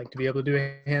 I'd like to be able to do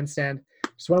a handstand.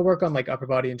 Just want to work on like upper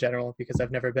body in general, because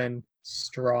I've never been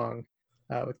strong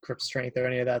with grip strength or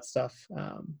any of that stuff.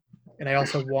 And I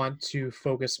also want to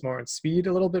focus more on speed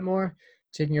a little bit more,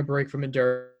 taking a break from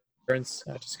endurance,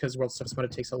 just because World Toughest Mudder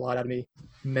takes a lot out of me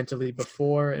mentally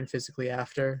before and physically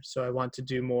after. So I want to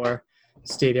do more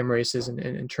stadium races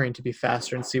and train to be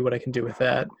faster and see what I can do with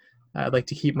that. I'd like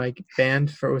to keep my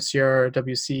band for OCR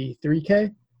WC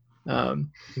 3K.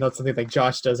 That's something like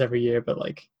Josh does every year, but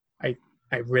like I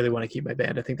really want to keep my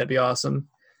band. I think that'd be awesome.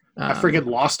 I friggin'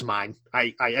 lost mine.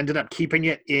 I ended up keeping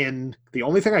it in. The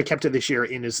only thing I kept it this year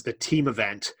in is the team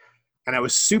event. And I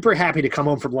was super happy to come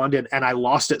home from London, and I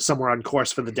lost it somewhere on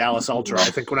course for the Dallas Ultra. I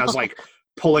think when I was like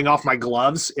pulling off my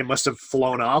gloves, it must have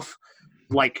flown off.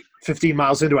 Like 15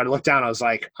 miles into it, I looked down, I was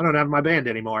like, I don't have my band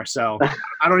anymore. So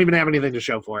I don't even have anything to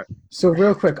show for it. So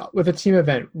real quick, with a team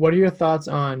event, what are your thoughts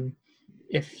on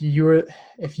if you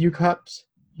kept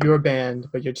your band,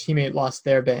 but your teammate lost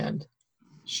their band?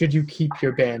 Should you keep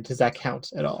your band? Does that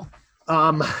count at all?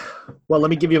 Well, let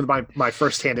me give you my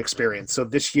firsthand experience. So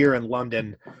this year in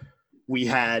London, we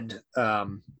had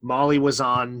Molly was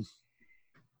on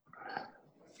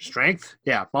strength.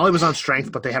 Yeah, Molly was on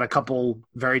strength, but they had a couple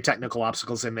very technical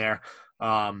obstacles in there.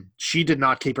 She did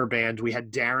not keep her band. We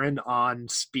had Darren on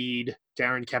speed.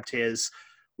 Darren kept his.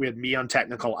 We had me on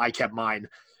technical. I kept mine.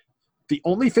 The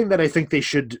only thing that I think they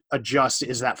should adjust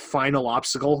is that final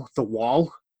obstacle, the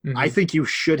wall. Mm-hmm. I think you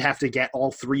should have to get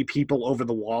all three people over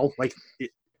the wall. Like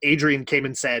Adrian came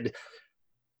and said,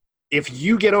 if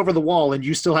you get over the wall and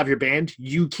you still have your band,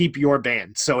 you keep your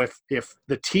band. So if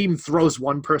the team throws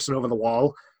one person over the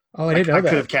wall, I could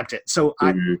have kept it. So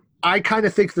I kind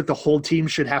of think that the whole team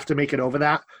should have to make it over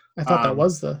that. I thought that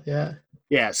was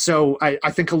Yeah, so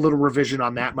I think a little revision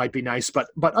on that might be nice. But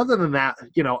other than that,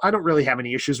 I don't really have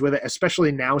any issues with it,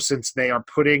 especially now since they are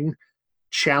putting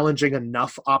challenging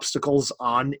enough obstacles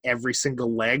on every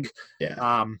single leg.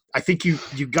 Yeah. I think you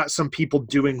got some people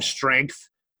doing strength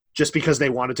just because they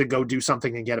wanted to go do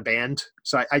something and get a band.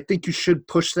 So I think you should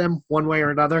push them one way or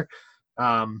another.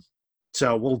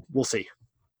 So we'll see.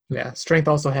 Yeah, strength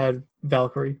also had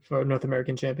Valkyrie for North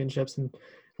American Championships, and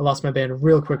I lost my band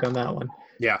real quick on that one.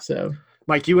 Yeah. So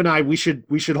Mike, you and I, we should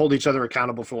hold each other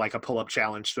accountable for like a pull-up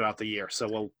challenge throughout the year.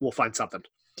 So we'll find something.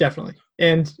 Definitely.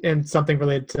 And something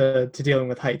related to dealing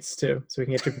with heights too, so we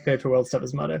can get you prepared for World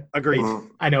Toughest Mudder. Agreed.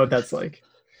 I know what that's like.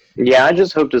 Yeah, I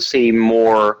just hope to see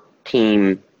more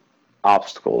team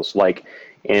obstacles. Like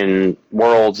in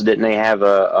Worlds, didn't they have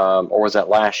or was that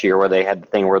last year where they had the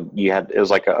thing where it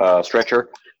was like a stretcher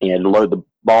and you had to load the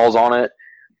balls on it?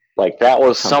 Like that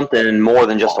was something more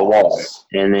than just a wall.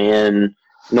 And in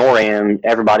NORAM,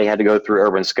 everybody had to go through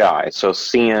Urban Sky. So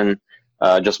seeing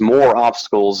just more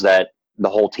obstacles that the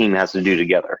whole team has to do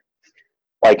together.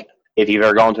 Like if you've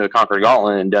ever gone to a Concord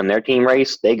Gauntlet and done their team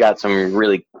race, they got some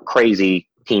really crazy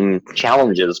team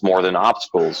challenges more than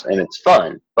obstacles, and it's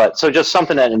fun. But so just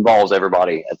something that involves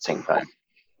everybody at the same time.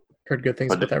 Heard good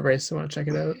things about that race, so I want to check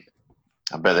it out.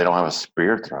 I bet they don't have a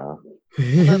spear throw.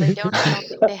 No, they don't. I don't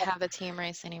think they have a team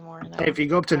race anymore. No. Hey, if you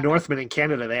go up to Northman in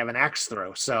Canada, they have an axe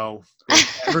throw. So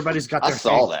everybody's got their I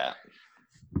saw thing. that.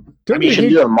 You should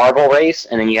do a marble race,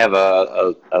 and then you have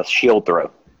a shield throw.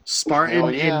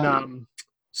 Spartan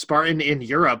Spartan in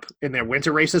Europe in their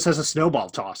winter races has a snowball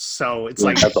toss. So it's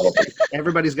like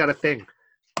everybody's got a thing.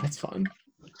 That's fun.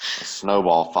 A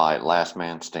snowball fight, last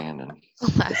man standing.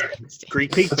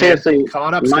 Greek Peak, man. Come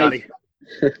on up, Scotty.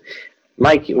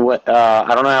 Mike,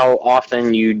 I don't know how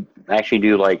often you actually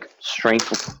do like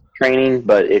strength training,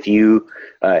 but if you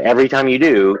every time you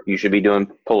do, you should be doing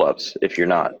pull-ups if you're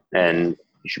not. And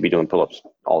you should be doing pull-ups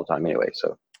all the time anyway.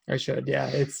 So I should. Yeah,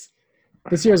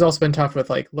 this year has also been tough with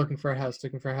like looking for a house,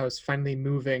 finally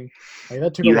moving. Like,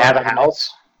 that took you a while. have a house,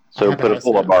 so put a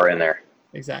pull-up bar in there.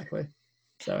 Exactly.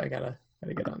 So I gotta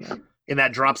get on that. In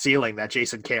that drop ceiling that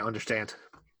Jason can't understand.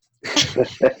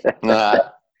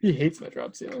 He hates my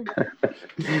drop ceiling. All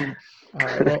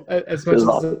right. Well, as much as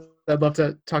I'd love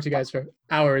to talk to you guys for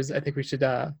hours, I think we should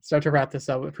start to wrap this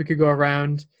up. If we could go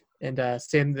around and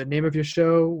say the name of your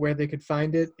show, where they could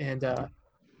find it, and a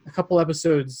couple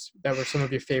episodes that were some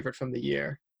of your favorite from the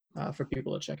year for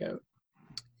people to check out.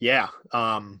 Yeah,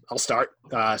 I'll start.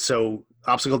 So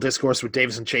Obstacle Discourse with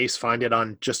Davis and Chase, find it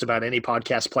on just about any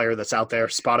podcast player that's out there.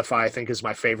 Spotify, I think, is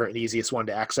my favorite and easiest one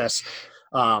to access.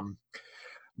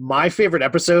 My favorite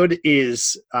episode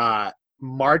is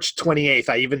March 28th.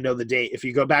 I even know the date. If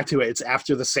you go back to it, it's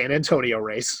after the San Antonio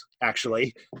race,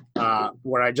 actually,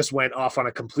 where I just went off on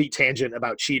a complete tangent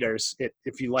about cheaters.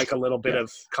 If you like a little bit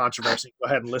of controversy, go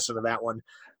ahead and listen to that one.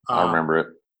 I remember it.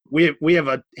 We have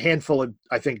a handful of,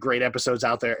 I think, great episodes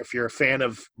out there. If you're a fan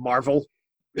of Marvel,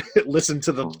 listen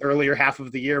to the earlier half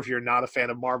of the year. If you're not a fan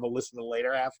of Marvel, listen to the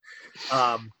later half.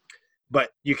 But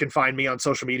you can find me on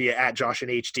social media at Josh and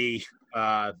HD.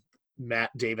 Matt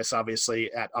Davis,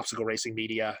 obviously, at Obstacle Racing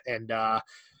Media. And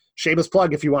shameless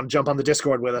plug, if you want to jump on the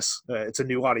Discord with us, it's a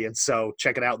new audience. So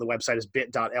check it out. The website is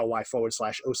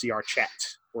bit.ly/OCR chat.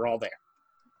 We're all there.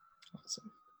 Awesome.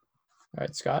 All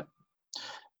right, Scott.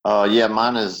 Yeah,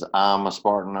 mine is I'm a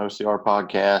Spartan OCR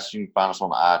podcast. You can find us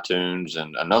on iTunes.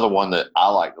 And another one that I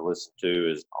like to listen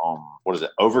to is what is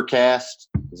it, Overcast?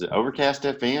 Is it Overcast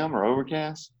FM or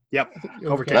Overcast? Yep,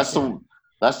 Overcast.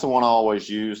 That's the one I always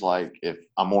use, like if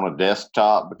I'm on a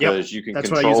desktop, because you can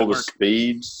control the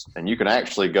speeds, and you can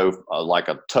actually go like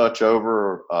a touch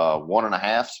over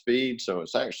 1.5 speed. So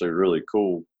it's actually really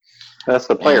cool. That's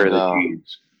the player that you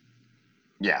use.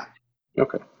 Yeah.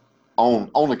 Okay.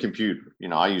 On the computer,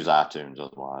 I use iTunes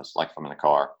otherwise, like if I'm in a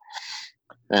car.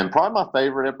 And probably my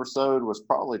favorite episode was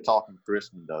probably talking to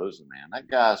Chris Mendoza, man. That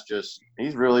guy's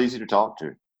he's real easy to talk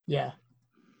to. Yeah.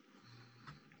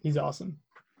 He's awesome.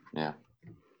 Yeah.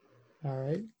 All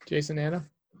right. Jason, Anna?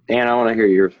 Dan, I want to hear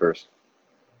yours first.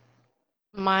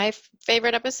 My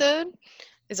favorite episode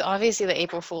is obviously the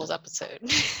April Fool's episode.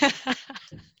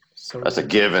 That's a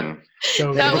given.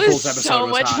 So that was so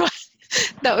much fun.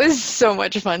 That was so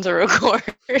much fun to record.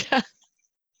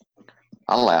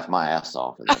 I laughed my ass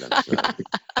off at that episode.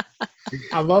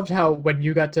 I loved how when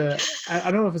you got to, I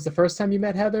don't know if it's the first time you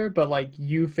met Heather, but like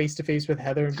you face to face with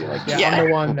Heather and be like, I'm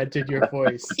the one that did your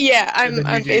voice. Yeah, I'm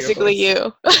basically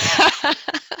you.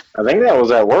 I think that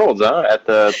was at Worlds, huh? At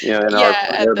the, in our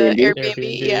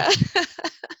Airbnb. Yeah.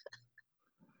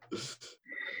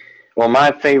 Well,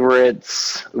 my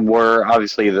favorites were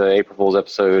obviously the April Fool's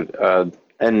episode,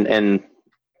 and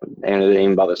I didn't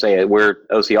even bother to say it. We're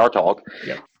OCR Talk.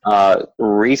 Yep.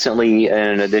 Recently,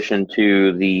 in addition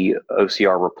to the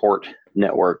OCR Report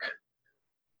Network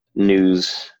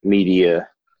news media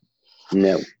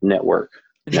network.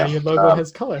 Now your logo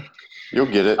has color. You'll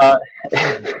get it.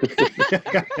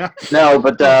 No,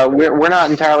 but we're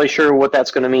not entirely sure what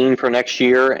that's going to mean for next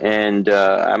year, and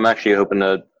I'm actually hoping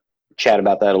to chat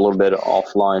about that a little bit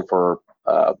offline for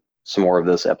some more of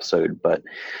this episode. But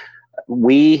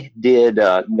we did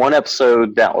one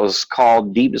episode that was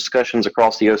called Deep Discussions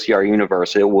Across the OCR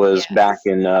Universe. It was back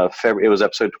in February. It was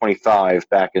episode 25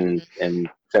 back in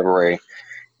February,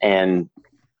 and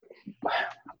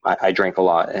I drank a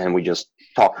lot, and we just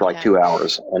talked for like 2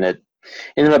 hours, and it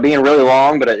ended up being really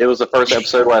long, but it was the first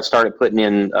episode where I started putting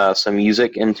in some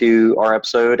music into our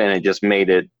episode, and it just made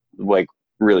it like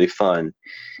really fun.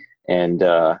 And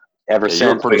ever since,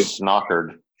 you're pretty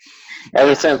snockered.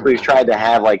 Ever since we've tried to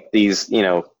have like these,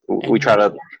 we try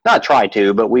to not try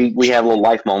to, but we have little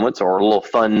life moments or little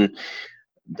fun,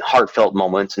 heartfelt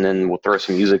moments, and then we'll throw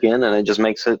some music in, and it just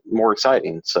makes it more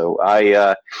exciting. So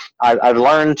I've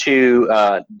learned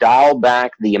to dial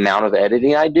back the amount of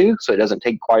editing I do, so it doesn't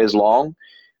take quite as long.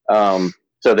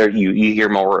 So there you hear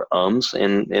more ums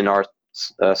in our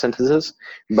sentences,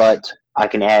 but I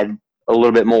can add a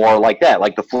little bit more like that,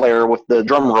 like the flair with the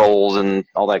drum rolls and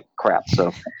all that crap.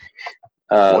 So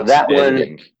that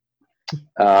one,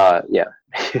 yeah.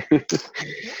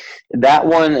 That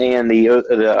one and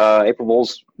the April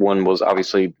Fool's one was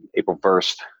obviously April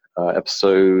 1st,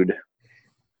 episode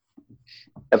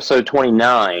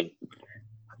 29.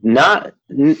 Not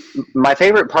my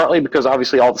favorite, partly because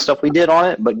obviously all the stuff we did on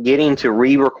it, but getting to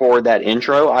re-record that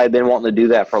intro, I've been wanting to do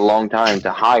that for a long time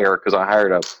because I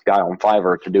hired a guy on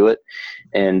Fiverr to do it,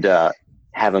 and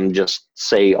have him just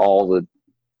say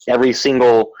every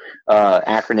single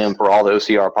acronym for all the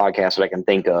OCR podcasts that I can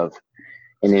think of.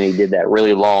 and then he did that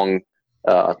really long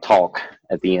talk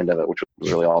at the end of it, which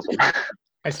was really awesome.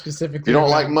 I specifically. If you don't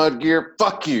like mud gear,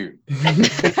 fuck you.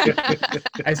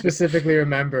 I specifically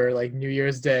remember, like, New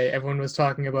Year's Day, everyone was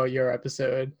talking about your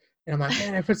episode, and I'm like,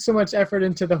 man, I put so much effort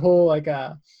into the whole like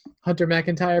Hunter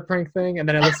McIntyre prank thing, and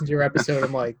then I listened to your episode.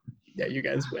 I'm like, yeah, you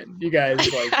guys win. You guys,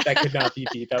 like, that could not be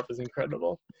beat. That was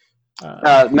incredible.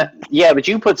 Yeah, but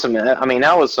you put some. I mean,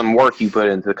 that was some work you put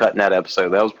into cutting that episode.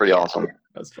 That was pretty awesome.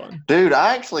 That was fun. Dude,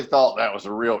 I actually thought that was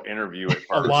a real interview at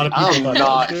first. A lot of people I'm thought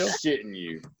not that was real. shitting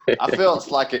you. I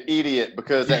felt like an idiot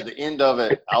because at the end of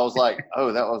it, I was like,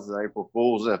 oh, that was the April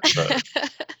Fool's episode.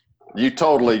 You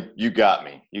got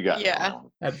me. You got me. Yeah.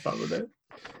 Had fun with it.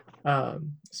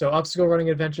 So Obstacle Running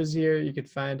Adventures here. You can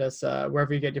find us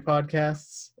wherever you get your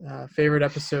podcasts. Favorite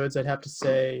episodes, I'd have to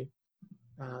say,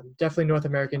 definitely North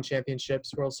American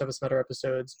Championships, World Toughest Mudder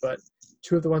episodes, but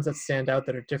two of the ones that stand out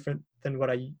that are different than what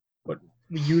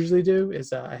we usually do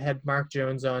is I had Mark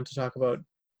Jones on to talk about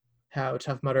how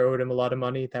Tough Mudder owed him a lot of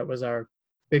money. That was our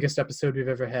biggest episode we've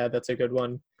ever had. That's a good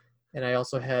one. And I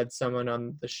also had someone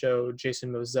on the show,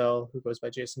 Jason Moselle, who goes by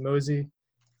Jason Mosey,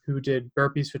 who did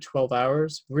burpees for 12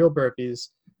 hours, real burpees,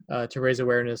 to raise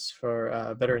awareness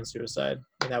for veteran suicide.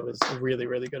 And that was a really,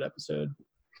 really good episode.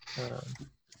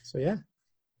 So, yeah.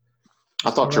 I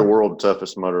thought your World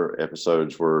Toughest Mudder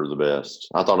episodes were the best.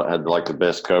 I thought it had like the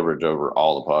best coverage over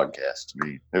all the podcasts to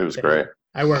me. It was great.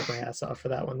 I worked my ass off for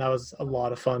that one. That was a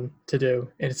lot of fun to do.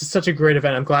 And it's such a great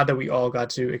event. I'm glad that we all got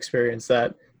to experience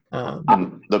that.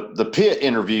 The pit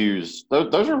interviews,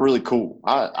 those are really cool.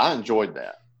 I enjoyed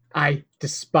that. I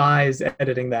despise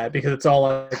editing that because it's all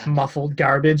like muffled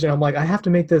garbage. And I'm like, I have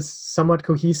to make this somewhat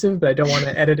cohesive, but I don't want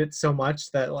to edit it so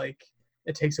much that like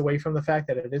it takes away from the fact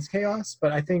that it is chaos.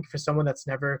 But I think for someone that's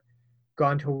never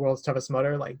gone to a World's Toughest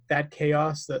Mudder, like that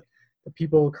chaos, the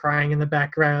people crying in the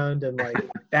background, and like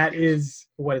that is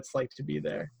what it's like to be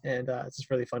there. And it's just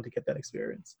really fun to get that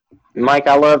experience. Mike,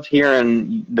 I loved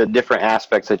hearing the different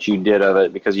aspects that you did of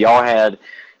it because y'all had,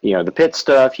 the pit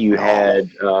stuff. You had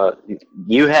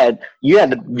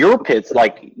your pits,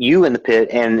 like you in the pit,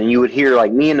 and you would hear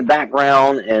like me in the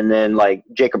background, and then like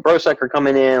Jacob Brosecker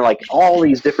coming in, like all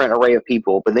these different array of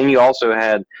people. But then you also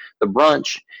had the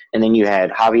brunch, and then you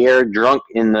had Javier drunk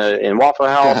in Waffle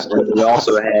House, and you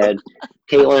also had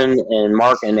Caitlin and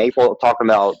Mark and April talking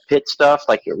about pit stuff.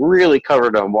 Like it really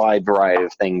covered a wide variety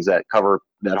of things that cover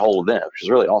that whole event, which is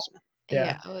really awesome.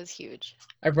 Yeah, it was huge.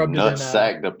 I rubbed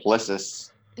Nutsack Duplessis.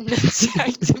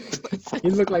 You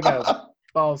look like a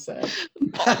ball sack.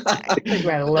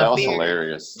 That was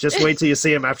hilarious. Just wait till you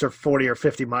see him after 40 or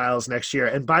 50 miles next year.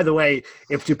 And by the way,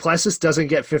 if Duplessis doesn't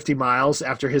get 50 miles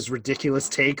after his ridiculous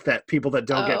take that people that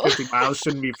don't get 50 miles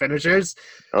shouldn't be finishers,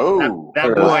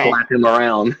 that boy, slap him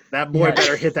around. That boy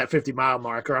better hit that 50-mile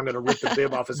mark, or I'm going to rip the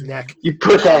bib off his neck. You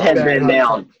put that headband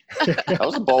down. That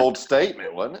was a bold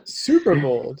statement, wasn't it? Super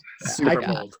bold. Super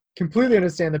bold. Completely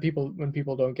understand that when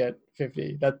people don't get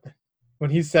 50. That when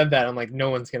he said that, I'm like, no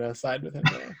one's gonna side with him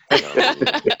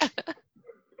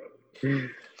there.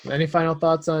 Any final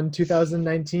thoughts on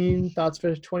 2019? Thoughts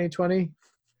for 2020?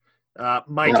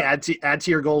 Mike, add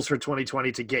to your goals for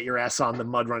 2020 to get your ass on the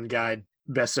Mud Run Guide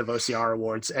Best of OCR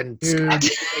Awards, and Dude,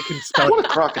 what a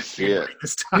crock of shit.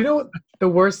 You know what the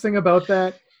worst thing about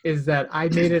that is that I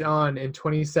made it on in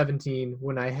 2017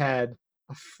 when I had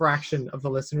a fraction of the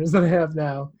listeners that I have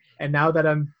now. And now that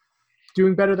I'm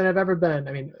doing better than I've ever been,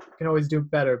 I mean, I can always do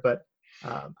better, but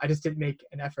I just didn't make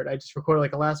an effort. I just recorded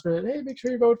like a last minute, hey, make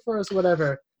sure you vote for us,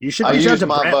 whatever. You should use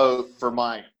my vote for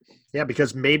Mike. Yeah,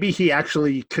 because maybe he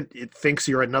actually thinks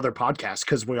you're another podcast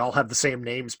because we all have the same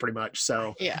names pretty much.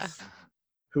 So yeah,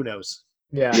 who knows?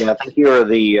 Yeah, I think you're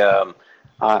the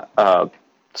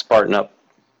Spartan Up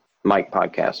Mike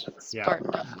podcast.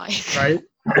 Spartan Up Mike, right?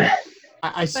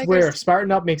 I swear, if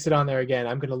Spartan Up makes it on there again,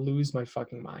 I'm going to lose my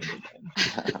fucking mind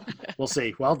again. We'll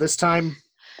see. Well, this time,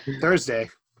 Thursday,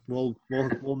 we'll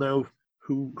know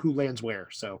who lands where.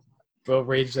 So we'll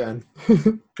rage then.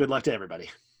 Good luck to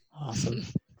everybody. Awesome.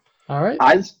 All right.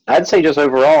 I'd say just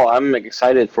overall, I'm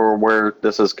excited for where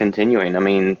this is continuing. I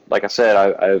mean, like I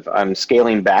said, I'm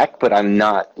scaling back, but I'm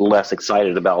not less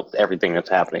excited about everything that's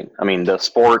happening. I mean, the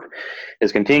sport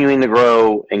is continuing to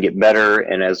grow and get better,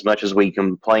 and as much as we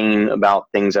complain about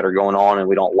things that are going on and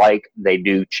we don't like, they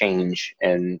do change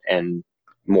and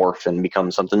morph and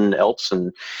become something else.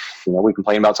 And we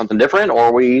complain about something different,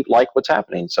 or we like what's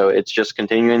happening. So it's just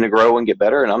continuing to grow and get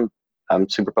better, and I'm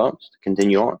super pumped to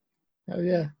continue on. Oh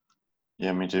yeah.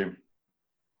 Yeah, me too.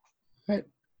 All right.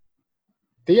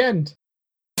 The end.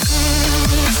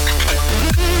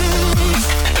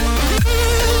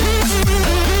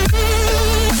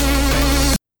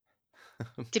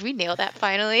 Did we nail that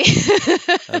finally?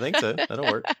 I think so.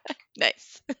 That'll work.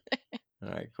 Nice. All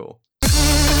right, cool.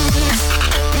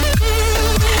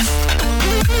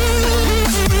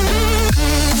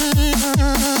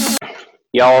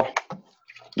 Y'all.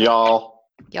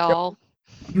 Y'all.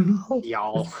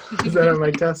 Is that our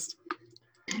mic test?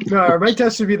 No, our mic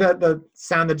test should be the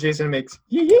sound that Jason makes.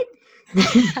 Yeet.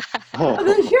 And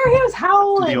then here he was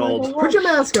howling. The old- like a Put your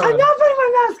mask on. I'm not putting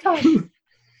my mask on.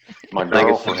 My I think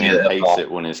it's girlfriend the hates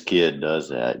it when his kid does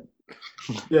that.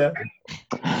 Yeah.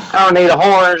 I don't need a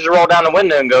horn. Just roll down the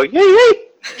window and go, yee yee.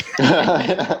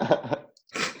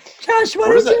 Josh, what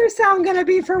What is is it? your sound going to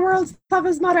be for World's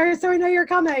Toughest Mudder so we know you're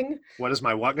coming? What is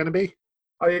my what going to be?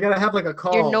 Oh, you gotta have like a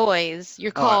call. Your noise,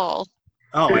 your call.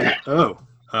 I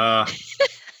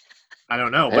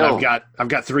don't know, but Hell. I've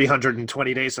got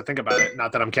 320 days to think about it.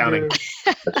 Not that I'm counting.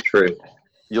 That's true.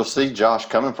 You'll see Josh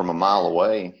coming from a mile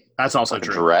away, That's also like a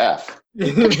true. giraffe.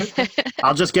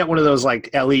 I'll just get one of those like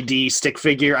LED stick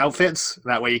figure outfits.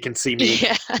 That way you can see me.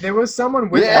 Yeah. There was someone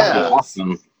with Yeah. one of those.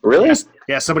 Awesome. Really? Yes.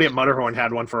 Yeah, somebody at Mutterhorn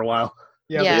had one for a while.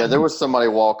 Yeah. Yeah. Yeah, there was somebody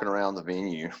walking around the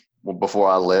venue. Well, before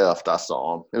I left, I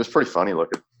saw him. It was pretty funny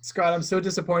looking. Scott, I'm so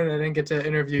disappointed I didn't get to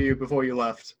interview you before you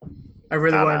left. I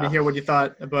really I wanted know. to hear what you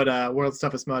thought about World's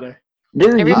Toughest Mudder.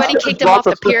 Dude, Everybody you kicked him brought off the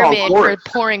this stuff on pyramid court. for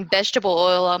pouring vegetable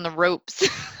oil on the ropes.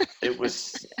 It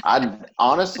was.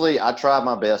 I tried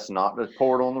my best not to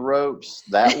pour it on the ropes.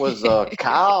 That was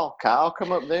Kyle. Kyle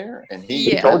come up there, and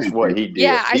Yeah. that's what he did.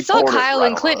 Yeah, I He saw poured it Kyle right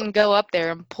and on Clinton up. go up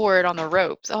there and pour it on the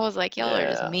ropes. I was like, y'all are Yeah.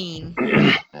 just mean.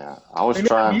 Yeah, I was They made a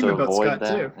trying to meme about avoid Scott,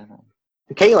 that. too.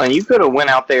 Caitlin, you could have went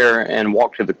out there and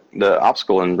walked to the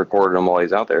obstacle and recorded him while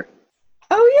he's out there.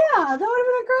 Oh, yeah. That would have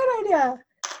been a great idea.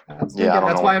 Yeah, I don't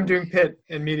That's know. why I'm doing pit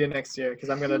and media next year, because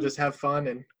I'm gonna just have fun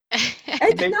and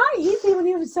It's They- not easy when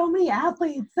you have so many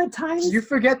athletes. The times. you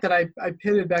forget that I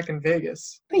pitted back in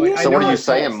Vegas. But you- I So what know are you it's-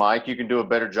 saying, Mike? You can do a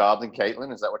better job than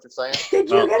Caitlin? Is that what you're saying? Did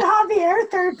you Oh. get Javier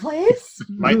third place?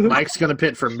 Mike's gonna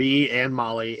pit for me and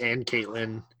Molly and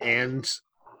Caitlin and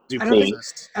I don't think-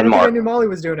 Duplessis. I don't think I Mark. knew Molly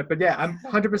was doing it, but yeah, I'm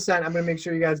 100%. I'm gonna make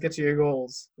sure you guys get to your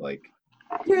goals. Like,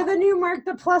 You're the new Mark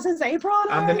the Pluses April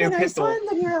and I'm the new nice Pitbull.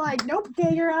 ones, and you're like, nope,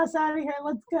 get your ass out of here.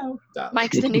 Let's go.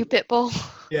 Mike's the new pit bull.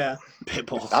 yeah,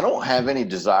 Pitbull. I don't have any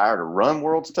desire to run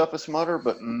World's Toughest Mudder,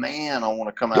 but man, I want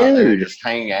to come out Dude. there and just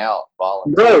hang out,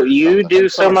 volunteer. Bro, or you something. do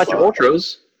It's so much fun.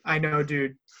 ultras, I know,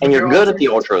 dude. and you're You're good also- at the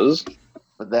ultras.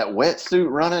 But that wetsuit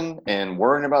running and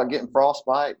worrying about getting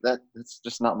frostbite, that's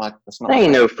just not my. That's not. There my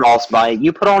ain't thing. no frostbite.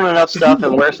 You put on enough stuff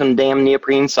and wear some damn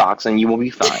neoprene socks, and you will be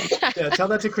fine. Yeah, tell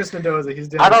that to Chris Mendoza. He's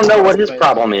doing. I don't know what his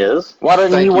problem is. Why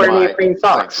doesn't Thank he you, wear Mike. neoprene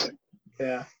socks? Thank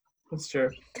Yeah, that's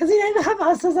true. Because he didn't have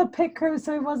us as a pit crew,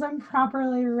 so he wasn't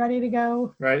properly ready to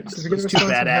go. Right? It's Should we get a too response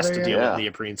from badass Heather to yet? deal Yeah. with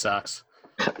neoprene socks.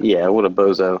 Yeah, what a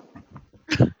bozo.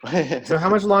 you. So how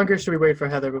much longer should we wait for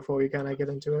Heather before we kind of get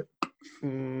into it?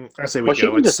 I say we Well, she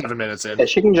go. can It's just- 7 minutes in. Yeah,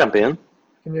 she can jump in.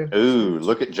 Can you? Ooh,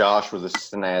 look at Josh with a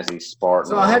snazzy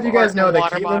Spartan. So I'll have you guys know that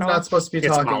Water Caitlin's bottle. not supposed to be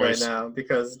It's talking Molly's. right now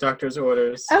because doctor's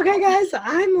orders. Okay, guys,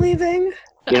 I'm leaving.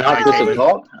 You're not Hi, supposed to Caitlin.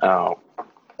 talk? Oh.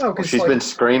 Oh, because She's been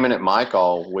screaming at Mike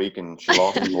all week and she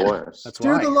lost her voice. That's do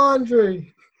why. the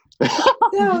laundry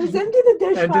No, it was empty the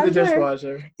dishwasher. and do the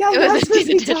dishwasher. Yeah, It I'm was not empty supposed to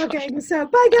the be dishwasher. talking. So,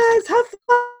 bye, guys. Have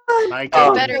fun. Hi,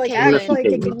 Oh, Caitlin. better, Like, Caitlin. actually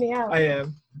kicking me out. I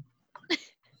am.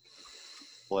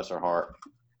 Bless her heart.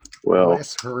 Well,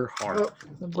 Bless her heart. Oh,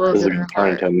 I'm this broken. is going to turn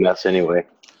into a mess anyway.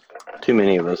 Too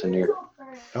many of us in here.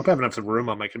 I hope I have enough room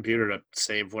on my computer to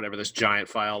save whatever this giant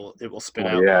file it will spit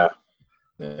Oh, out. yeah.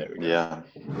 There we go. Yeah.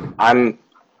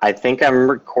 I think I'm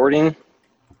recording.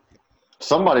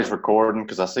 Somebody's recording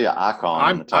because I see an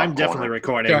icon. in the top I'm definitely corner.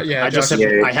 recording. Yeah, yeah, I just Josh-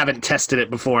 haven't, Yeah. I haven't tested it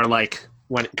before, like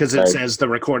when because it Okay. says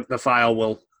the file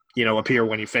will appear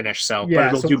when you finish. So, Yeah, but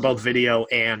it'll so- do both video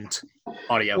and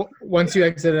audio. Once you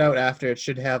exit it out after, it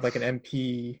should have like an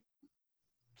MP.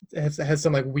 It has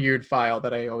some like weird file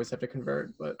that I always have to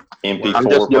convert, but MP4. I'm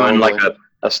just doing like probably.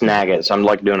 a snag it, so I'm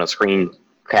like doing a screen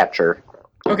capture.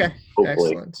 okay,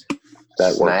 Hopefully excellent. that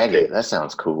works. Snag it. That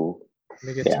sounds cool. Let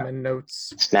me get Yeah. to my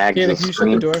notes. Snag Kayla, the can you shut the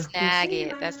screen. door? Snag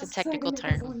it. That's the technical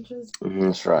term. Mhm.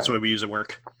 That's right. That's the way we use at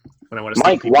work. When I want to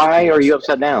Mike, why are you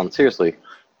upside down? Seriously.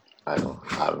 I don't.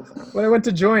 When I went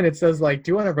to join, it says like, "Do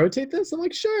you want to rotate this?" I'm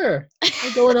like, "Sure."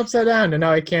 I'm going upside down, and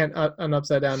now I can't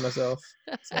upside down myself.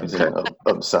 It's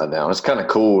upside down. It's kind of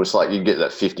cool. It's like you get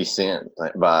that 50 Cent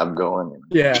vibe going.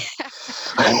 Yeah.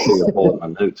 I'm putting a hole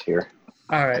in my notes here.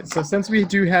 All right. So since we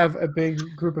do have a big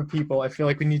group of people, I feel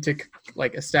like we need to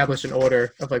like establish an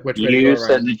order of like which way to You go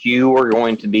said around. that you were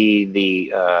going to be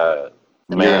the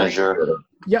Manager,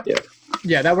 Yep. Yeah.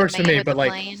 Yeah, that works for Man me. with But the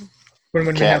like plane. when we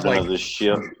have captain like of the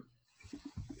ship.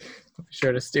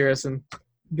 sure to steer us in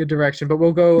good direction. But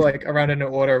we'll go like around in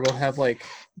order. We'll have like,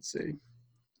 let's see.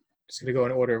 Just gonna go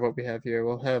in order of what we have here.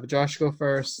 We'll have Josh go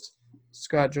first.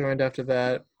 Scott joined after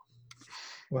that.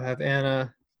 We'll have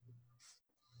Anna,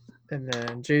 and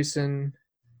then Jason,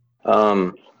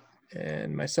 and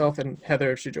myself, and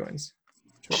Heather if she joins.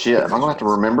 Shit, am I gonna have to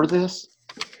remember this?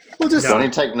 We'll just do I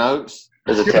need to take notes?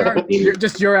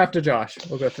 You're after Josh.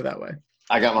 We'll go through that way.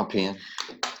 I got my pen.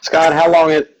 Scott, how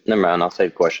long it? Never mind. I'll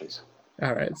save questions.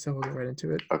 All right, so we'll get right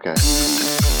into it. Okay.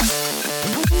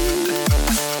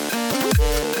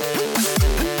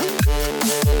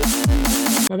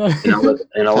 And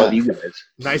I'll let you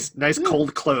guys. Nice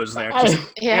cold close there.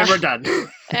 Yeah. And we're done.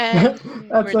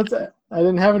 That's it. I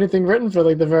didn't have anything written for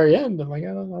like the very end. I'm like, I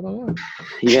don't know.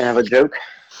 You gonna have a joke?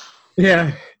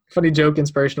 Yeah, funny joke,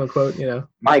 inspirational quote.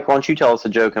 Mike, why don't you tell us a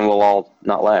joke and we'll all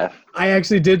not laugh? I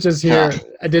actually did just hear.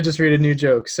 I did just read a new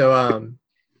joke. So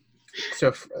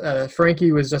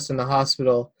Frankie was just in the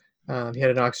hospital. He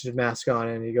had an oxygen mask on,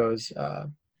 and he goes,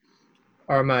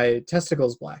 "Are my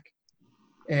testicles black?"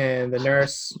 And the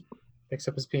nurse picks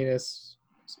up his penis,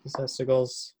 his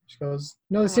testicles. She goes,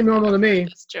 "No, they seem normal to me."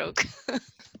 This joke.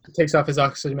 He takes off his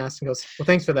oxygen mask and goes, "Well,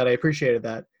 thanks for that. I appreciated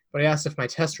that. But I asked if my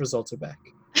test results are back."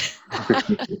 I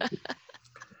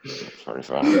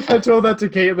told that to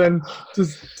Caitlin.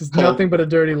 Just nothing but a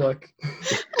dirty look.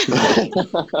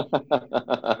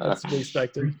 That's to be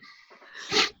expected.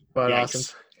 But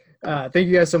Yikes. Awesome. Thank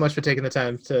you guys so much for taking the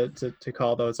time to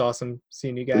call, though. It's awesome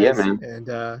seeing you guys. Yeah, man. And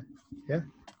it's gonna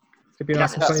be an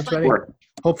awesome 2020.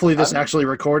 Hopefully this actually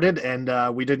recorded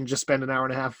and we didn't just spend an hour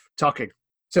and a half talking.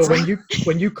 So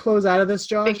when you close out of this,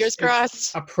 Josh, Fingers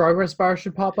crossed. A progress bar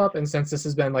should pop up, and since this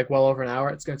has been like well over an hour,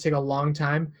 it's going to take a long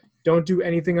time. Don't do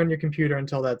anything on your computer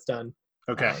until that's done.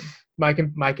 Okay. My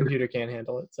computer can't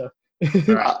handle it, so.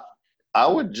 I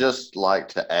would just like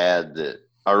to add that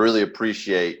I really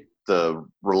appreciate the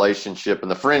relationship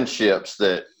and the friendships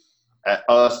that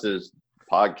us as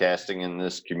podcasting in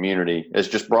this community has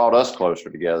just brought us closer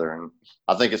together, and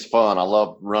I think it's fun. I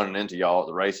love running into y'all at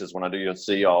the races when I do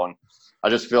see y'all, and I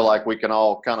just feel like we can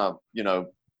all kind of,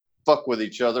 fuck with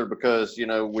each other because,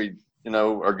 we,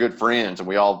 are good friends and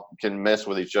we all can mess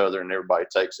with each other and everybody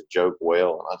takes a joke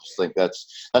well. And I just think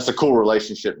that's a cool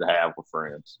relationship to have with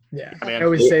friends. Yeah. I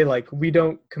always say like, we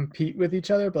don't compete with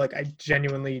each other, but like, I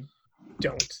genuinely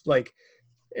don't. Like,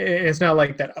 it's not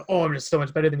like that, oh, I'm just so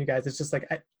much better than you guys. It's just like,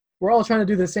 we're all trying to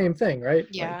do the same thing, right?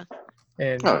 Yeah. Like,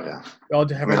 and we all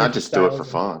have I just do it for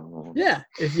fun. Yeah.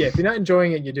 If you're not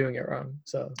enjoying it, you're doing it wrong.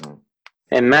 So.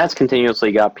 And Matt's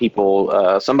continuously got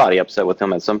people, somebody upset with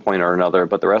him at some point or another,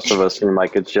 but the rest of us seem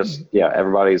like it's just,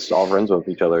 everybody's all friends with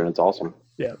each other, and it's awesome.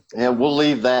 Yeah. Yeah, we'll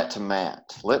leave that to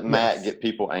Matt. Let Matt get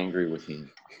people angry with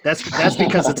him. That's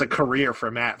because it's a career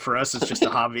for Matt. For us, it's just a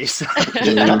hobby. So. That's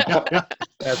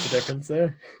the difference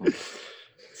there.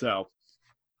 So.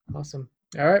 Awesome.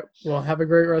 All right. Well, have a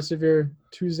great rest of your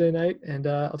Tuesday night, and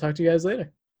I'll talk to you guys later.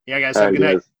 Yeah, guys. Have a good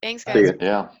night. Thanks, guys.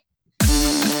 Yeah.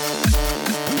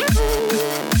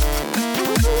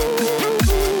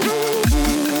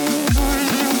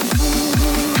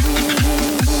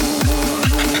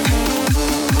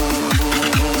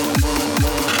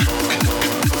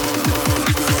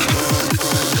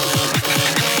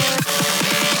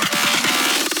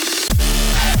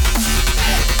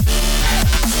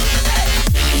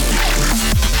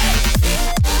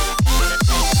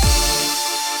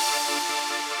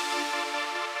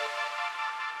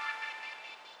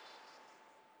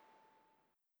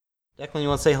 Declan, you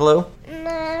want to say hello?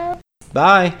 No.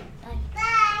 Bye.